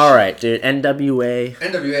is my shit. All right, dude. NWA.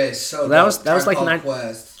 NWA is so that dope. was like Tribe Called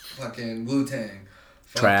Quest, fucking Wu-Tang.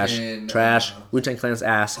 Trash. Wu-Tang Clan's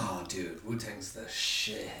ass. Oh, dude, Wu-Tang's the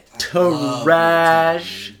shit.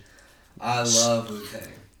 Trash. I love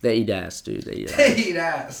Wu-Tang. They eat ass, dude. They eat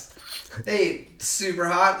ass. They eat super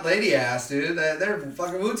hot lady ass, dude. They're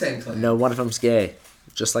fucking Wu-Tang Clan. No, one of them's gay.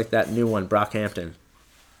 Just like that new one, Brockhampton.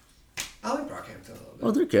 I like Brockhampton a little bit.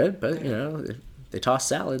 Well, they're good, but, you know, they toss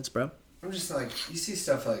salads, bro. I'm just like, you see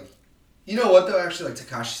stuff like, you know what, though, actually, like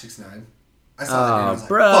Tekashi 6ix9ine. I saw that dude and I was like,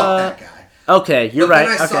 bruh. fuck that guy. Okay, you're right.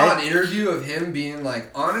 Then I saw an interview of him being like,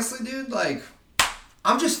 honestly, dude, like,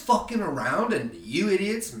 I'm just fucking around and you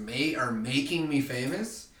idiots are making me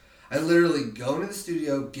famous. I literally go into the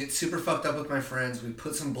studio, get super fucked up with my friends, we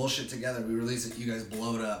put some bullshit together, we release it, you guys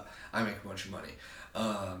blow it up, I make a bunch of money.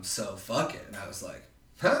 So fuck it. And I was like,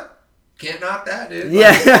 huh? Can't knock that, dude.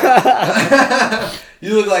 Yeah.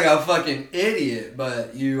 You look like a fucking idiot,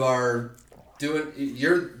 but you are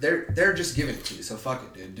they're just giving it to you, so fuck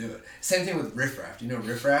it, dude. Do it. Same thing with Riff Raff. Do you know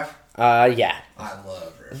Riff Raff? Yeah. I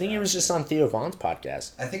love Riff Raff. I think he was just on Theo Vaughn's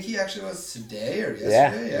podcast. I think he actually was today or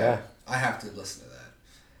yesterday. Yeah. I have to listen to that.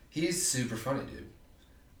 He's super funny, dude.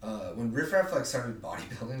 When Riff Raff like started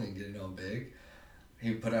bodybuilding and getting all big,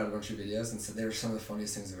 he put out a bunch of videos and said they were some of the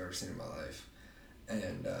funniest things I've ever seen in my life.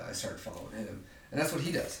 And I started following him. And that's what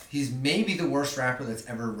he does. He's maybe the worst rapper that's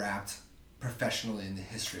ever rapped professionally in the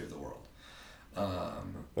history of the world.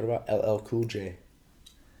 What about LL Cool J?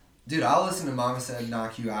 Dude, I'll listen to Mama Said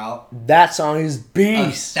Knock You Out That song is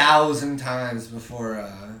beast. 1,000 times before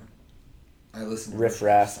I listen to Riff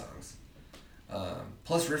Raff songs.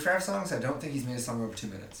 Plus Riff Raff songs, I don't think he's made a song over 2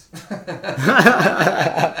 minutes.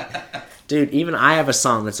 Dude, even I have a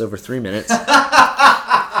song that's over 3 minutes.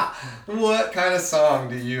 What kind of song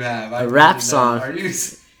do you have? A rap song. Are you?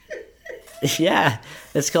 Yeah,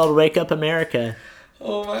 it's called Wake Up America.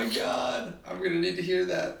 Oh my god. I'm going to need to hear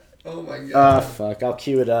that. Oh my god. Oh, fuck. I'll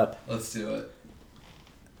cue it up. Let's do it.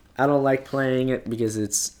 I don't like playing it because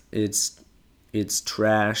it's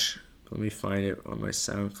trash. Let me find it on my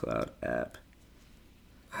SoundCloud app.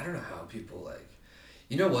 I don't know how people like...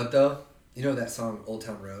 You know what, though? You know that song, Old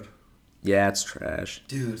Town Road? Yeah, it's trash.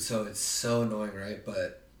 Dude, so it's so annoying, right?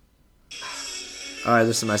 But... Alright,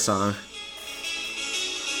 this is my song.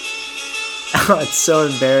 Oh, it's so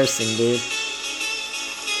embarrassing, dude.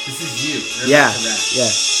 This is you. Yeah.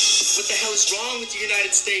 What the hell is wrong with the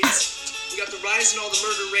United States? We got the rise in all the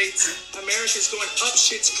murder rates. America's going up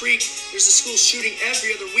Shit's Creek. There's a school shooting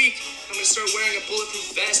every other week. I'm gonna start wearing a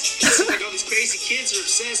bulletproof vest. It seems like all these crazy kids are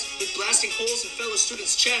obsessed with blasting holes in fellow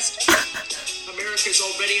students' chest. America's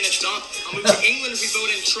already in a dump. I'll move to England if we vote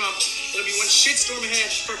in Trump. It'll be one shitstorm ahead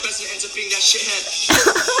if our president ends up being that shithead.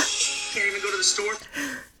 Can't even go to the store.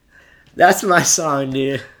 That's my song,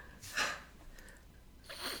 dude.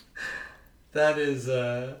 That is,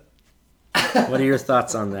 What are your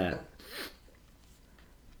thoughts on that?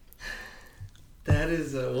 That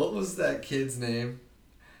is, what was that kid's name?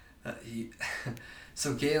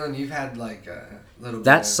 So, Galen, you've had, like, a little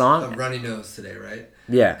that bit song? of runny nose today, right?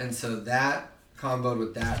 Yeah. And so that comboed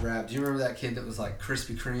with that rap. Do you remember that kid that was, like,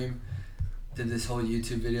 Krispy Kreme? Did this whole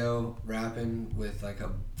YouTube video rapping with, like, a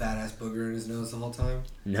fat-ass booger in his nose the whole time?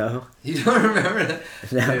 No. You don't remember that?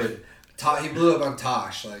 No. Dude, he blew up on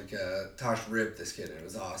Tosh. Like, Tosh ripped this kid, and it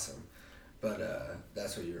was awesome. But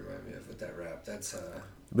that's what you remind me of with that rap. That's...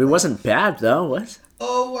 But it wasn't bad, though. What?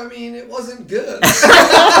 Oh, I mean, it wasn't good.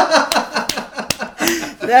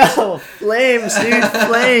 No, flames, dude,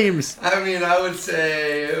 flames. I mean, I would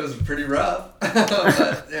say it was pretty rough.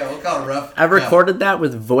 But, yeah, we'll call it rough. I recorded that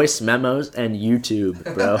with voice memos and YouTube,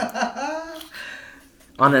 bro.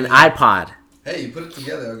 On an iPod. Hey, you put it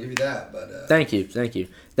together, I'll give you that. But Thank you.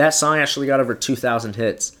 That song actually got over 2,000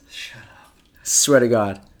 hits. Shut up. Swear to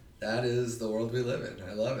God. That is the world we live in.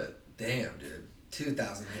 I love it. Damn, dude.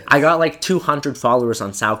 2,000 hits. I got like 200 followers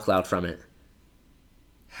on SoundCloud from it.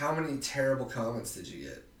 How many terrible comments did you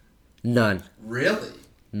get? None. Really?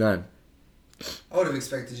 None. I would have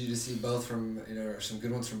expected you to see both from, some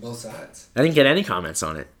good ones from both sides. I didn't get any comments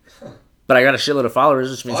on it. But I got a shitload of followers,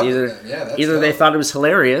 which means Fuck either it then. Yeah, that's either they dope. thought it was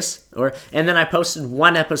hilarious, and then I posted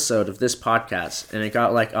one episode of this podcast, and it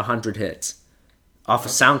got like 100 hits off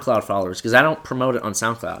of SoundCloud followers, because I don't promote it on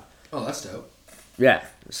SoundCloud. Oh, that's dope. Yeah,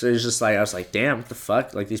 so it was just like, I was like, damn, what the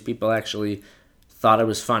fuck? Like, these people actually thought it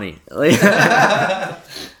was funny.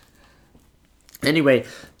 Anyway,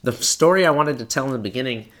 the story I wanted to tell in the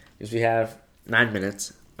beginning is we have 9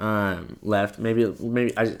 minutes left.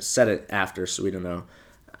 Maybe I said it after, so we don't know.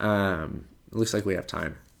 It looks like we have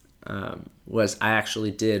time. Was I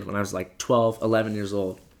actually did when I was like 12, 11 years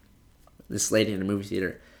old. This lady in a movie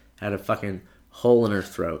theater had a fucking hole in her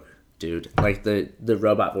throat, dude. Like the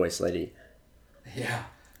robot voice lady. Yeah.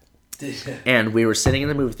 And we were sitting in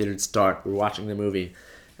the movie theater. It's dark. We were watching the movie.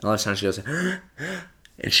 And all of a sudden she goes,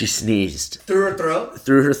 and she sneezed. Through her throat?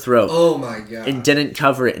 Through her throat. Oh my god. And didn't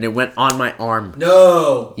cover it, and it went on my arm.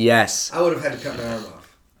 No! Yes. I would have had to cut my arm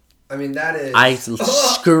off. I mean, that is... I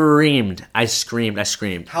screamed. I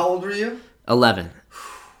screamed. How old were you? 11.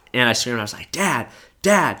 And I screamed. I was like, Dad,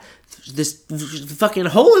 this fucking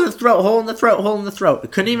hole in the throat. I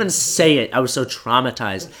couldn't even say it. I was so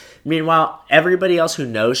traumatized. Meanwhile, everybody else who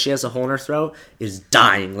knows she has a hole in her throat is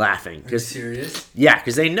dying laughing. Are you serious? Yeah,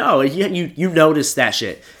 because they know. You notice that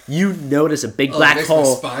shit. You notice a big black it makes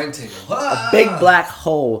hole. my spine tingle. A big black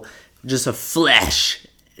hole, just of flesh,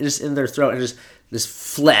 just in their throat, and just this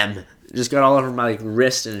phlegm just got all over my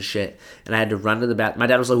wrist and shit. And I had to run to the bathroom. My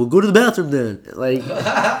dad was like, "Well, go to the bathroom then." Like,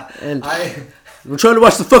 and we're trying to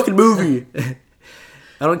watch the fucking movie.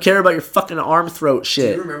 I don't care about your fucking arm throat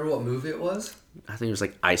shit. Do you remember what movie it was? I think it was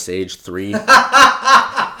like Ice Age 3.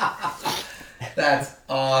 That's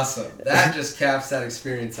awesome. That just caps that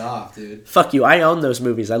experience off, dude. Fuck you. I own those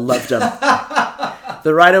movies. I loved them.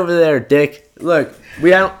 They're right over there, dick. Look,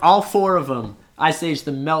 we have all 4 of them. Ice Age,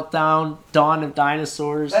 The Meltdown, Dawn of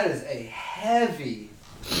Dinosaurs. That is a heavy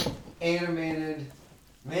animated...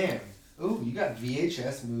 Man. Ooh, you got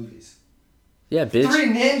VHS movies. Yeah, bitch. 3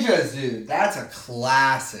 Ninjas, dude. That's a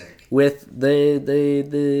classic. With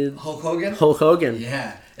the Hulk Hogan? Hulk Hogan.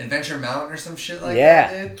 Yeah. Adventure Mountain or some shit like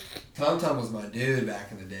Yeah. that, dude. Tum Tum was my dude back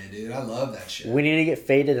in the day, dude. I love that shit. We need to get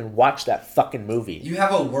faded and watch that fucking movie. You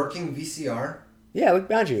have a working VCR? Yeah, look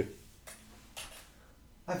behind you.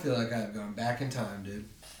 I feel like I've gone back in time, dude.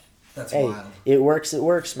 That's Hey, wild. it works,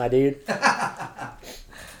 my dude.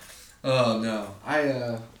 Oh, no.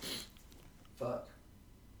 Fuck.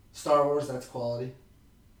 Star Wars, that's quality.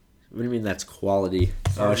 What do you mean that's quality?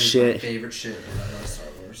 Star Oh, Wars is shit. my favorite shit. Dude. I love Star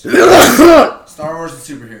Wars. Star Wars and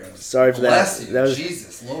superheroes. Sorry for that. Bless you. That was-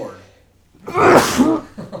 Jesus, Lord.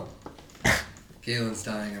 Galen's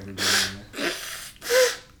dying every day.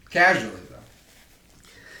 Casually, though.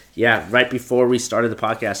 Yeah, right before we started the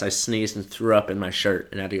podcast, I sneezed and threw up in my shirt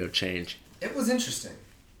and had to go change. It was interesting.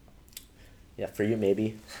 Yeah, for you,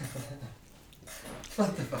 maybe.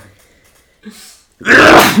 What the fuck?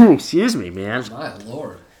 Excuse me, man. My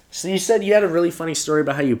lord. So you said you had a really funny story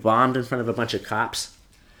about how you bombed in front of a bunch of cops,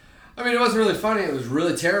 I mean, it wasn't really funny. It was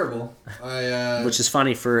really terrible. which is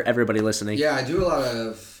funny for everybody listening. Yeah, I do a lot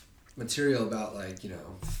of material about, like,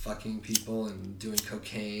 fucking people and doing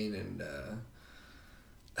cocaine and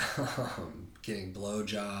getting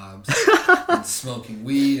blowjobs and smoking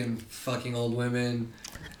weed and fucking old women.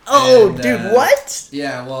 Oh, And, dude, what?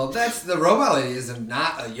 Yeah, well, that's the robot lady is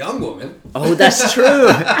not a young woman. Oh, that's true.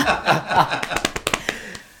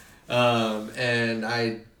 And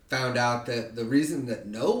I found out that the reason that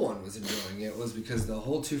no one was enjoying it was because the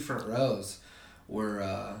whole 2 front rows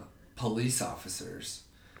were police officers.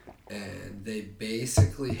 And they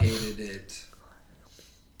basically hated it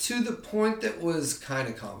to the point that was kind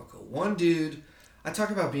of comical. One dude, I talk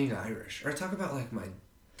about being Irish, or I talk about, like, my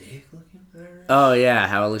dick looking Irish. Oh, yeah,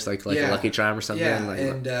 how it looks like Yeah. a Lucky Charm or something. Yeah, like,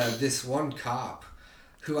 and this one cop,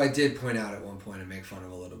 who I did point out at one point and make fun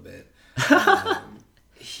of a little bit,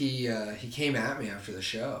 he came at me after the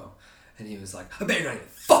show, and he was like, "I bet you're not even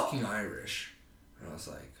fucking Irish." And I was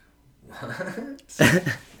like,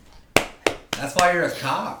 "What?" That's why you're a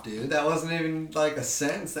cop, dude. That wasn't even like a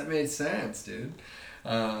sentence that made sense, dude.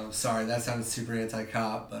 Sorry, that sounded super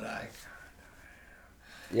anti-cop, but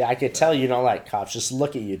yeah, I could tell you don't like cops. Just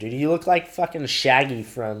look at you, dude. You look like fucking Shaggy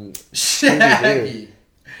from Shaggy.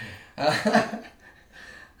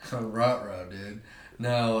 Ruh-roh, dude.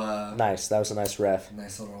 No, Nice. That was a nice ref.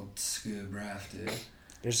 nice little Scoob ref, dude.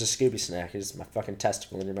 Here's a Scooby snack. Here's my fucking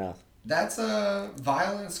testicle in your mouth. That's a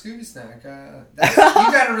violent Scooby snack. You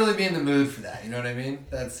gotta really be in the mood for that. You know what I mean?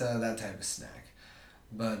 That's that type of snack.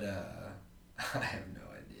 But I have no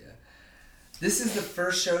This is the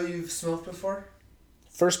first show you've smoked before?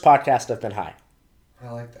 First podcast I've been high.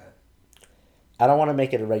 I like that. I don't want to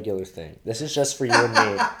make it a regular thing. This is just for you and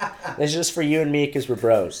me. This is just for you and me because we're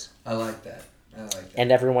bros. I like that.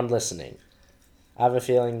 And everyone listening. I have a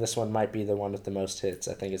feeling this one might be the one with the most hits.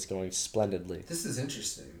 I think it's going splendidly. This is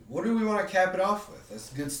interesting. What do we want to cap it off with?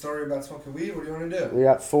 That's a good story about smoking weed. What do you want to do? We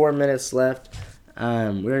got 4 minutes left. We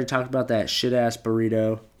already talked about that shit-ass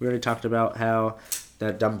burrito. We already talked about how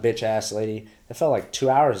that dumb bitch-ass lady... It felt like 2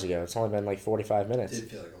 hours ago. It's only been like 45 minutes. It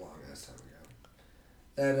did feel like a long-ass time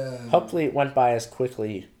ago. That, Hopefully it went by as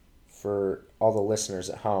quickly for all the listeners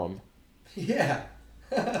at home. Yeah.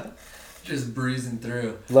 Just breezing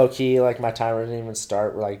through. Low key, like my timer didn't even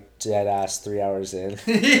start. We're like dead ass 3 hours in.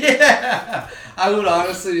 Yeah, I would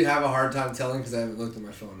honestly have a hard time telling because I haven't looked at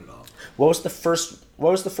my phone at all. What was the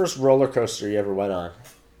first roller coaster you ever went on?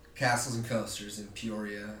 Castles and Coasters in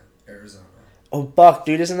Peoria, Arizona. Oh, Buck,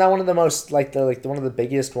 dude, isn't that one of the most like the one of the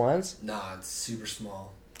biggest ones? Nah, it's super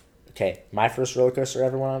small. Okay, my first roller coaster I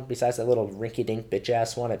ever went on, besides that little rinky-dink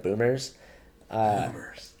bitch-ass one at Boomers.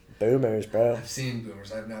 Boomers. Boomers, bro. I've seen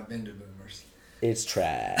Boomers. I've not been to Boomers. It's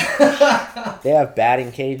trash. They have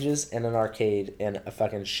batting cages and an arcade and a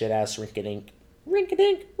fucking shit-ass rinky-dink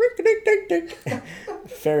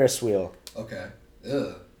Ferris wheel. Okay.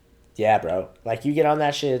 Ugh. Yeah, bro. Like, you get on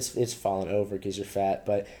that shit, it's falling over because you're fat.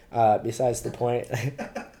 But besides the point...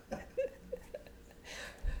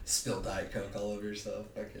 Spill Diet Coke all over yourself.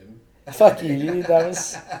 Fucking. Fuck you, dude. That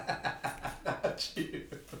was... Not you.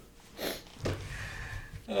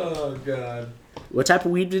 Oh, God. What type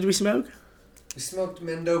of weed did we smoke? We smoked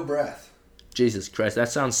Mendo Breath. Jesus Christ, that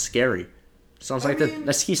sounds scary. Sounds like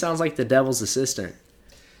he sounds like the devil's assistant.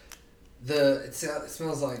 It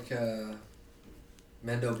smells like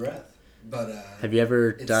Mendo Breath, but have you ever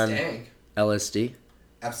it's done dank. LSD?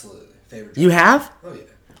 Absolutely, favorite. You have? Oh yeah.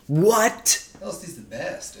 What? LSD's the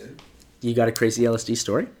best, dude. You got a crazy LSD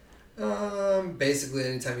story? Basically,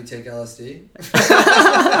 anytime you take LSD.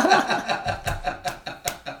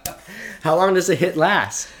 How long does a hit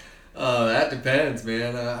last? That depends,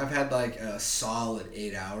 man. I've had like a solid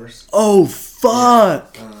 8 hours. Oh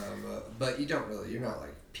fuck! Yeah. But you're not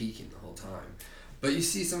like peaking the whole time. But you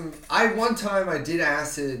see one time I did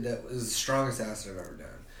acid that was the strongest acid I've ever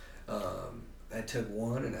done. I took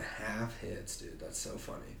 1.5 hits, dude. That's so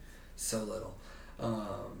funny. So little.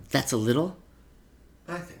 That's a little?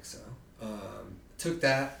 I think so. Took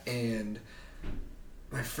that, and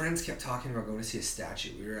my friends kept talking about going to see a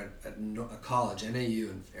statue. We were at a college,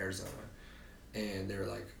 NAU in Arizona, and they were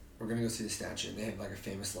like, we're going to go see the statue, and they have like a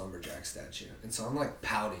famous lumberjack statue. And so I'm like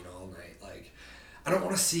pouting all night, like, I don't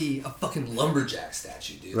want to see a fucking lumberjack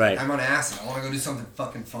statue, dude. Right. Like, I'm on acid. I want to go do something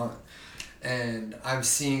fucking fun. And I'm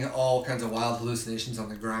seeing all kinds of wild hallucinations on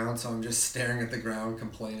the ground, so I'm just staring at the ground,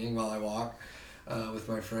 complaining while I walk with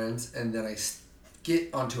my friends. And then I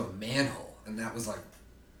get onto a manhole, and that was like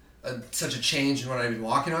such a change in what I'd been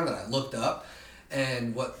walking on that I looked up.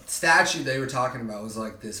 And what statue they were talking about was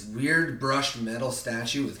like this weird brushed metal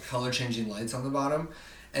statue with color-changing lights on the bottom.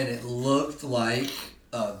 And it looked like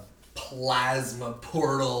a plasma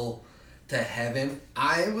portal to heaven.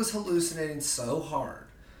 I was hallucinating so hard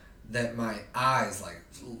that my eyes like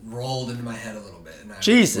rolled into my head a little bit, and I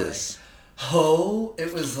Jesus. was like,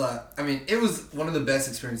 it was it was one of the best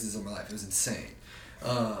experiences of my life. It was insane.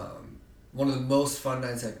 One of the most fun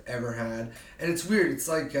nights I've ever had. And it's weird. It's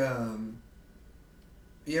like you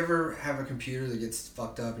ever have a computer that gets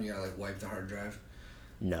fucked up and you gotta like wipe the hard drive?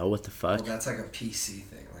 No, what the fuck? Well, that's like a PC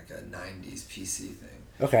thing, like a 90s PC thing.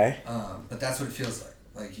 Okay. But that's what it feels like.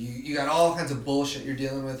 Like, you got all kinds of bullshit you're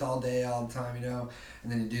dealing with all day, all the time, you know?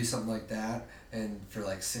 And then you do something like that, and for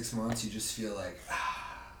like 6 months, you just feel like,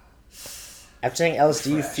 After saying LSD,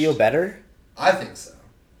 you refreshed. feel better? I think so.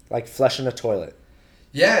 Like flushing a toilet.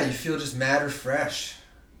 Yeah, you feel just mad refreshed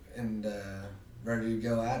and ready to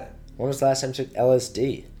go at it. When was the last time you took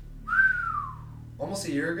LSD? Almost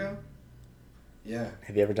a year ago? Yeah.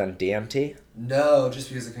 Have you ever done DMT? No, just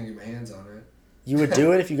because I couldn't get my hands on it. You would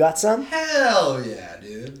do it if you got some? Hell yeah,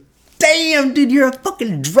 dude. Damn, dude, you're a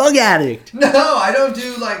fucking drug addict. No, I don't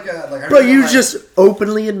do like I Bro, you like, just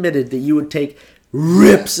openly admitted that you would take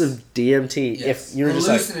rips of DMT yes. if you were just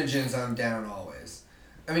like... Hallucinogens, I'm down always.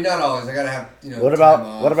 I mean, not always. I gotta have, you know. What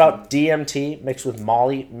time about off DMT mixed with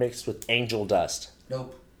Molly mixed with angel dust?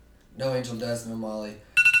 Nope. No angel dust, no Molly.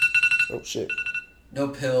 Oh shit. No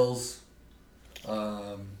pills.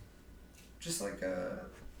 Just like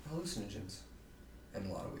hallucinogens. And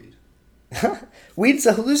a lot of weed. Weed's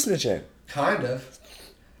a hallucinogen. Kind of.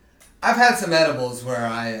 I've had some edibles where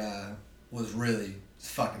I was really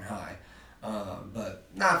fucking high. But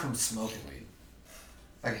not from smoking weed.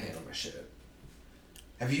 I can handle my shit.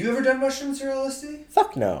 Have you ever done mushrooms or LSD?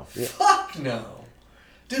 Fuck no. Yeah. Fuck no.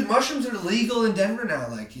 Dude, mushrooms are legal in Denver now.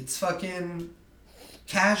 Like, it's fucking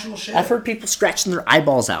casual shit. I've heard people scratching their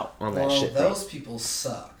eyeballs out on that well, shit. Bro. those people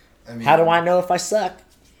suck. I mean, How do I know if I suck?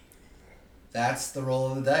 That's the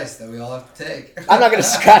roll of the dice that we all have to take. I'm not gonna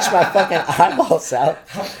scratch my fucking eyeballs out.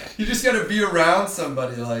 You just gotta be around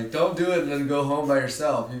somebody. Like, don't do it and then go home by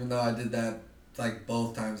yourself. Even though I did that, like,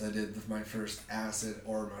 both times I did with my first acid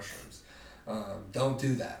or mushrooms. Don't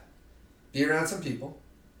do that. Be around some people,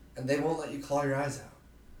 and they won't let you claw your eyes out.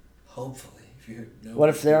 Hopefully, if you know. What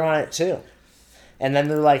if they're on it too? And then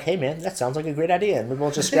they're like, "Hey man, that sounds like a great idea," and we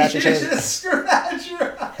won't just scratch each other. Just scratch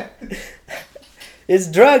your eyes. It's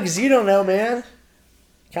drugs, you don't know, man.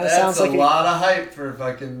 Kind of sounds like a lot of hype for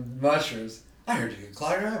fucking mushrooms. I heard you can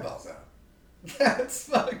claw your eyeballs out. That's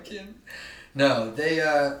fucking... No,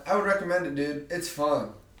 I would recommend it, dude. It's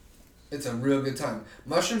fun. It's a real good time.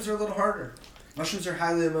 Mushrooms are a little harder. Mushrooms are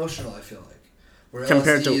highly emotional, I feel like. Where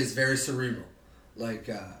Compared LSD to... is very cerebral. Like,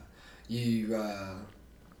 the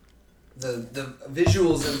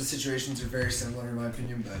visuals of the situations are very similar, in my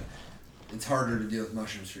opinion, but it's harder to deal with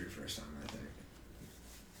mushrooms for your first time, I think.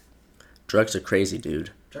 Drugs are crazy,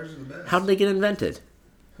 dude. Drugs are the best. How did they get invented?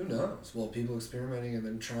 Who knows? Well, people experimenting and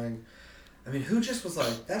then trying. I mean, who just was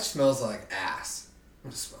like, that smells like ass.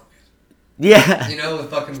 I'm gonna smoke it. Yeah. You know, with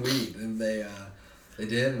fucking weed, and they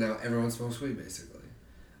did, and now everyone smokes weed basically.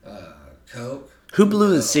 Coke. Who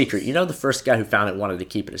blew the secret? You know, the first guy who found it wanted to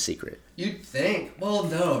keep it a secret. You'd think. Well,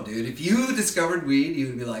 no, dude. If you discovered weed, you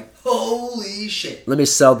would be like, holy shit. Let me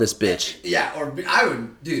sell this bitch. Yeah, or I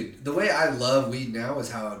would, dude. The way I love weed now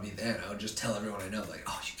is how I would be then. I would just tell everyone I know, like,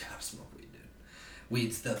 oh, you gotta smoke weed, dude.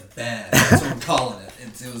 Weed's the best. That's what I'm calling it.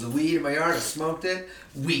 It was a weed in my yard. I smoked it.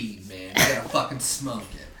 Weed, man. You gotta fucking smoke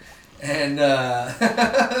it. And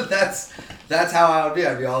that's how I would be.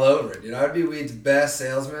 I'd be all over it, dude. I would be weed's best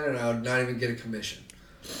salesman, and I would not even get a commission.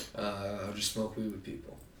 I would just smoke weed with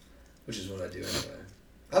people, which is what I do anyway.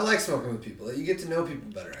 I like smoking with people. You get to know people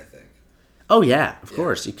better, I think. Oh yeah, of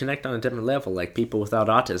course. You connect on a different level, like people without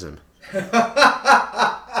autism.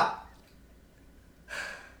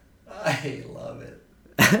 I love it.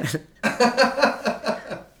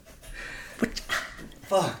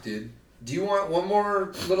 Fuck, dude. Do you want one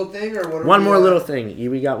more little thing, or what? One more little thing.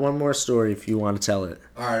 We got one more story if you want to tell it.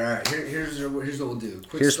 All right. Here's what we'll do.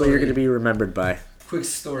 Here's what you're going to be remembered by. Quick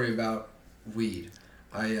story about weed.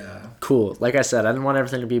 Cool. Like I said, I didn't want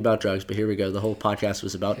everything to be about drugs, but here we go. The whole podcast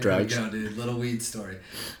was about drugs. Here we go, dude. Little weed story.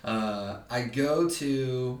 I'm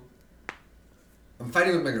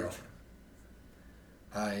fighting with my girlfriend.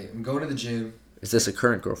 I am going to the gym. Is this a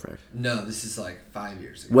current girlfriend? No, this is like 5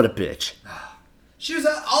 years ago. What a bitch. She was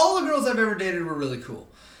all the girls I've ever dated were really cool,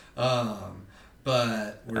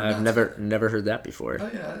 but I've never heard that before. Oh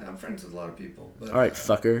yeah, I'm friends with a lot of people. But, all right,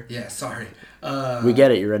 fucker. Yeah, sorry. We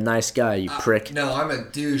get it. You're a nice guy, you prick. No, I'm a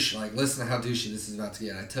douche. Like, listen to how douchey this is about to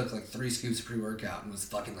get. I took like 3 scoops of pre-workout and was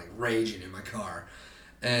fucking like raging in my car,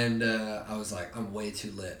 and I was like, I'm way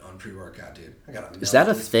too lit on pre-workout, dude. I gotta. Is that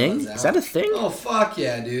a thing? Is that a thing? Oh fuck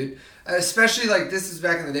yeah, dude. Especially like this is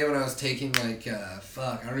back in the day when I was taking like I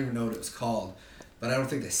don't even know what it was called. But I don't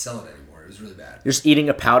think they sell it anymore. It was really bad. You're just eating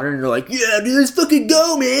a powder and you're like, yeah, dude, let's fucking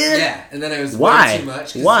go, man. Yeah, and then it was way too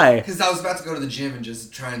much. Why? Because I was about to go to the gym and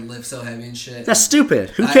just try and lift so heavy and shit. That's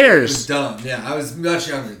stupid. Who cares? It was dumb. Yeah, I was much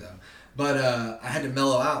younger though. But I had to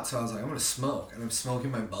mellow out, so I was like, I'm going to smoke. And I'm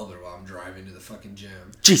smoking my bubbler while I'm driving to the fucking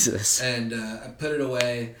gym. Jesus. And I put it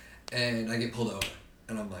away, and I get pulled over.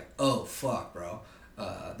 And I'm like, oh, fuck, bro.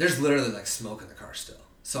 There's literally like smoke in the car still.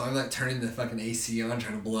 So I'm like turning the fucking AC on,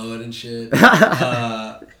 trying to blow it and shit.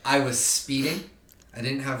 I was speeding. I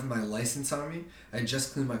didn't have my license on me. I had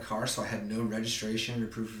just cleaned my car, so I had no registration or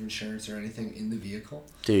proof of insurance or anything in the vehicle.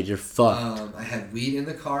 Dude, you're fucked. I had weed in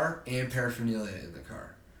the car and paraphernalia in the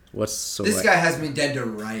car. This guy has me dead to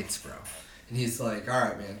rights, bro. And he's like, all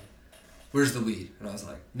right, man, where's the weed? And I was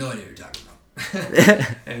like, no idea what you're talking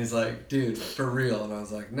about. And he's like, dude, for real? And I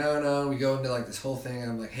was like, no. We go into like this whole thing,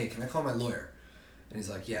 and I'm like, hey, can I call my lawyer? And he's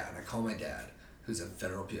like, yeah. And I call my dad, who's a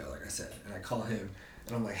federal PO, like I said. And I call him,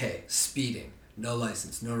 and I'm like, hey, speeding, no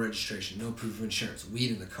license, no registration, no proof of insurance,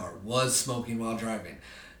 weed in the car, was smoking while driving,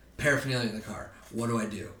 paraphernalia in the car. What do I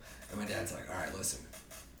do? And my dad's like, all right, listen,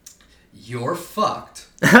 you're fucked.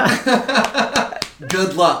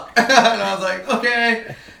 Good luck. And I was like,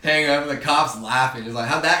 okay. Hang up. And the cop's laughing. He's like,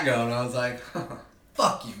 how'd that go? And I was like,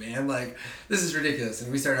 fuck you, man. Like, this is ridiculous.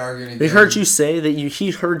 And we started arguing. He heard you say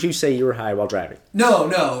you were high while driving.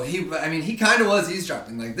 No. He kind of was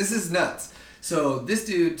eavesdropping. Like, this is nuts. So this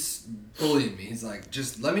dude's bullying me. He's like,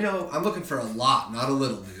 just let me know. I'm looking for a lot, not a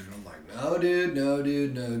little, dude. And I'm like, no,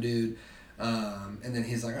 dude. And then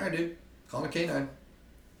he's like, all right, dude, call the K9.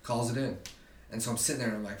 Calls it in. And so I'm sitting there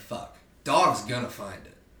and I'm like, fuck. Dog's gonna find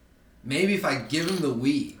it. Maybe if I give him the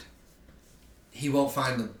weed, he won't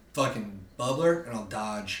find the fucking bubbler and I'll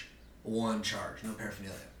dodge one charge. No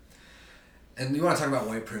paraphernalia. And you want to talk about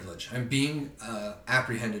white privilege. I'm being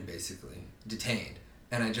apprehended, basically. Detained.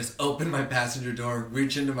 And I just open my passenger door,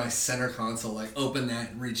 reach into my center console, like open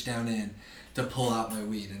that and reach down in to pull out my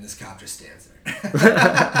weed. And this cop just stands there.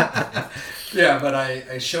 Yeah, but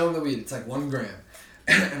I show him the weed. It's like 1 gram.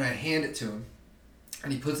 And I hand it to him.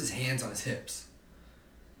 And he puts his hands on his hips.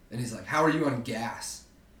 And he's like, how are you on gas?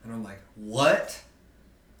 And I'm like, what?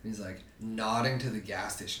 And he's like, nodding to the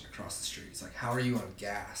gas station across the street. He's like, how are you on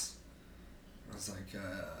gas? I was like,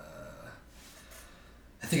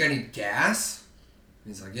 I think I need gas.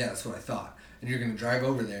 And he's like, yeah, that's what I thought. And you're going to drive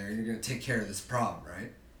over there and you're going to take care of this problem,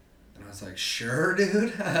 right? And I was like, sure,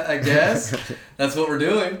 dude, I guess. That's what we're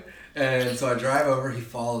doing. And so I drive over. He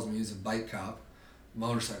follows me. He's a bike cop,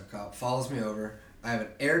 motorcycle cop. Follows me over. I have an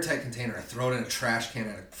airtight container. I throw it in a trash can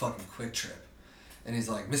at a fucking Quick Trip. And he's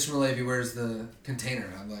like, Mr. Malavy, where's the container?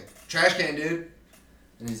 And I'm like, trash can, dude.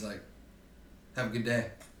 And he's like, have a good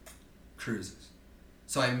day. Cruises.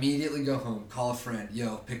 So I immediately go home, call a friend,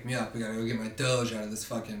 yo, pick me up. We gotta go get my Doge out of this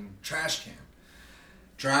fucking trash can.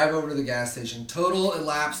 Drive over to the gas station. Total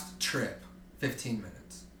elapsed trip, 15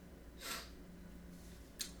 minutes.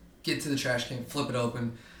 Get to the trash can, flip it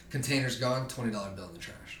open. Container's gone, $20 bill in the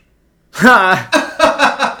trash.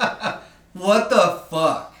 What the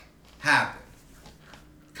fuck happened?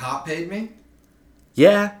 Cop paid me?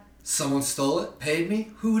 Yeah. Someone stole it, paid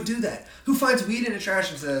me? Who would do that? Who finds weed in a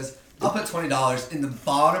trash and says, I'll put $20 in the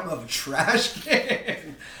bottom of a trash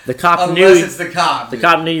can? The cop Unless it's the cop. The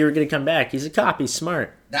cop knew you were going to come back. He's a cop. He's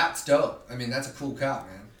smart. That's dope. I mean, that's a cool cop,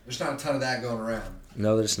 man. There's not a ton of that going around.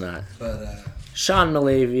 No, there's not. But, Sean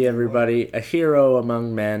Malavy, everybody. A hero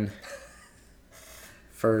among men.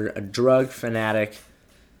 For a drug fanatic.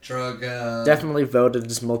 Definitely voted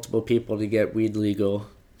as multiple people to get weed legal.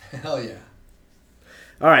 Hell yeah.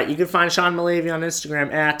 All right, you can find Sean Malavy on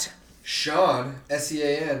Instagram at Sean,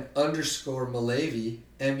 SEAN _Malavy,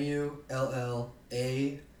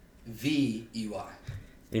 MULLAVEY.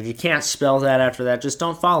 If you can't spell that after that, just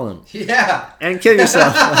don't follow him. Yeah. And kill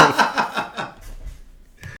yourself.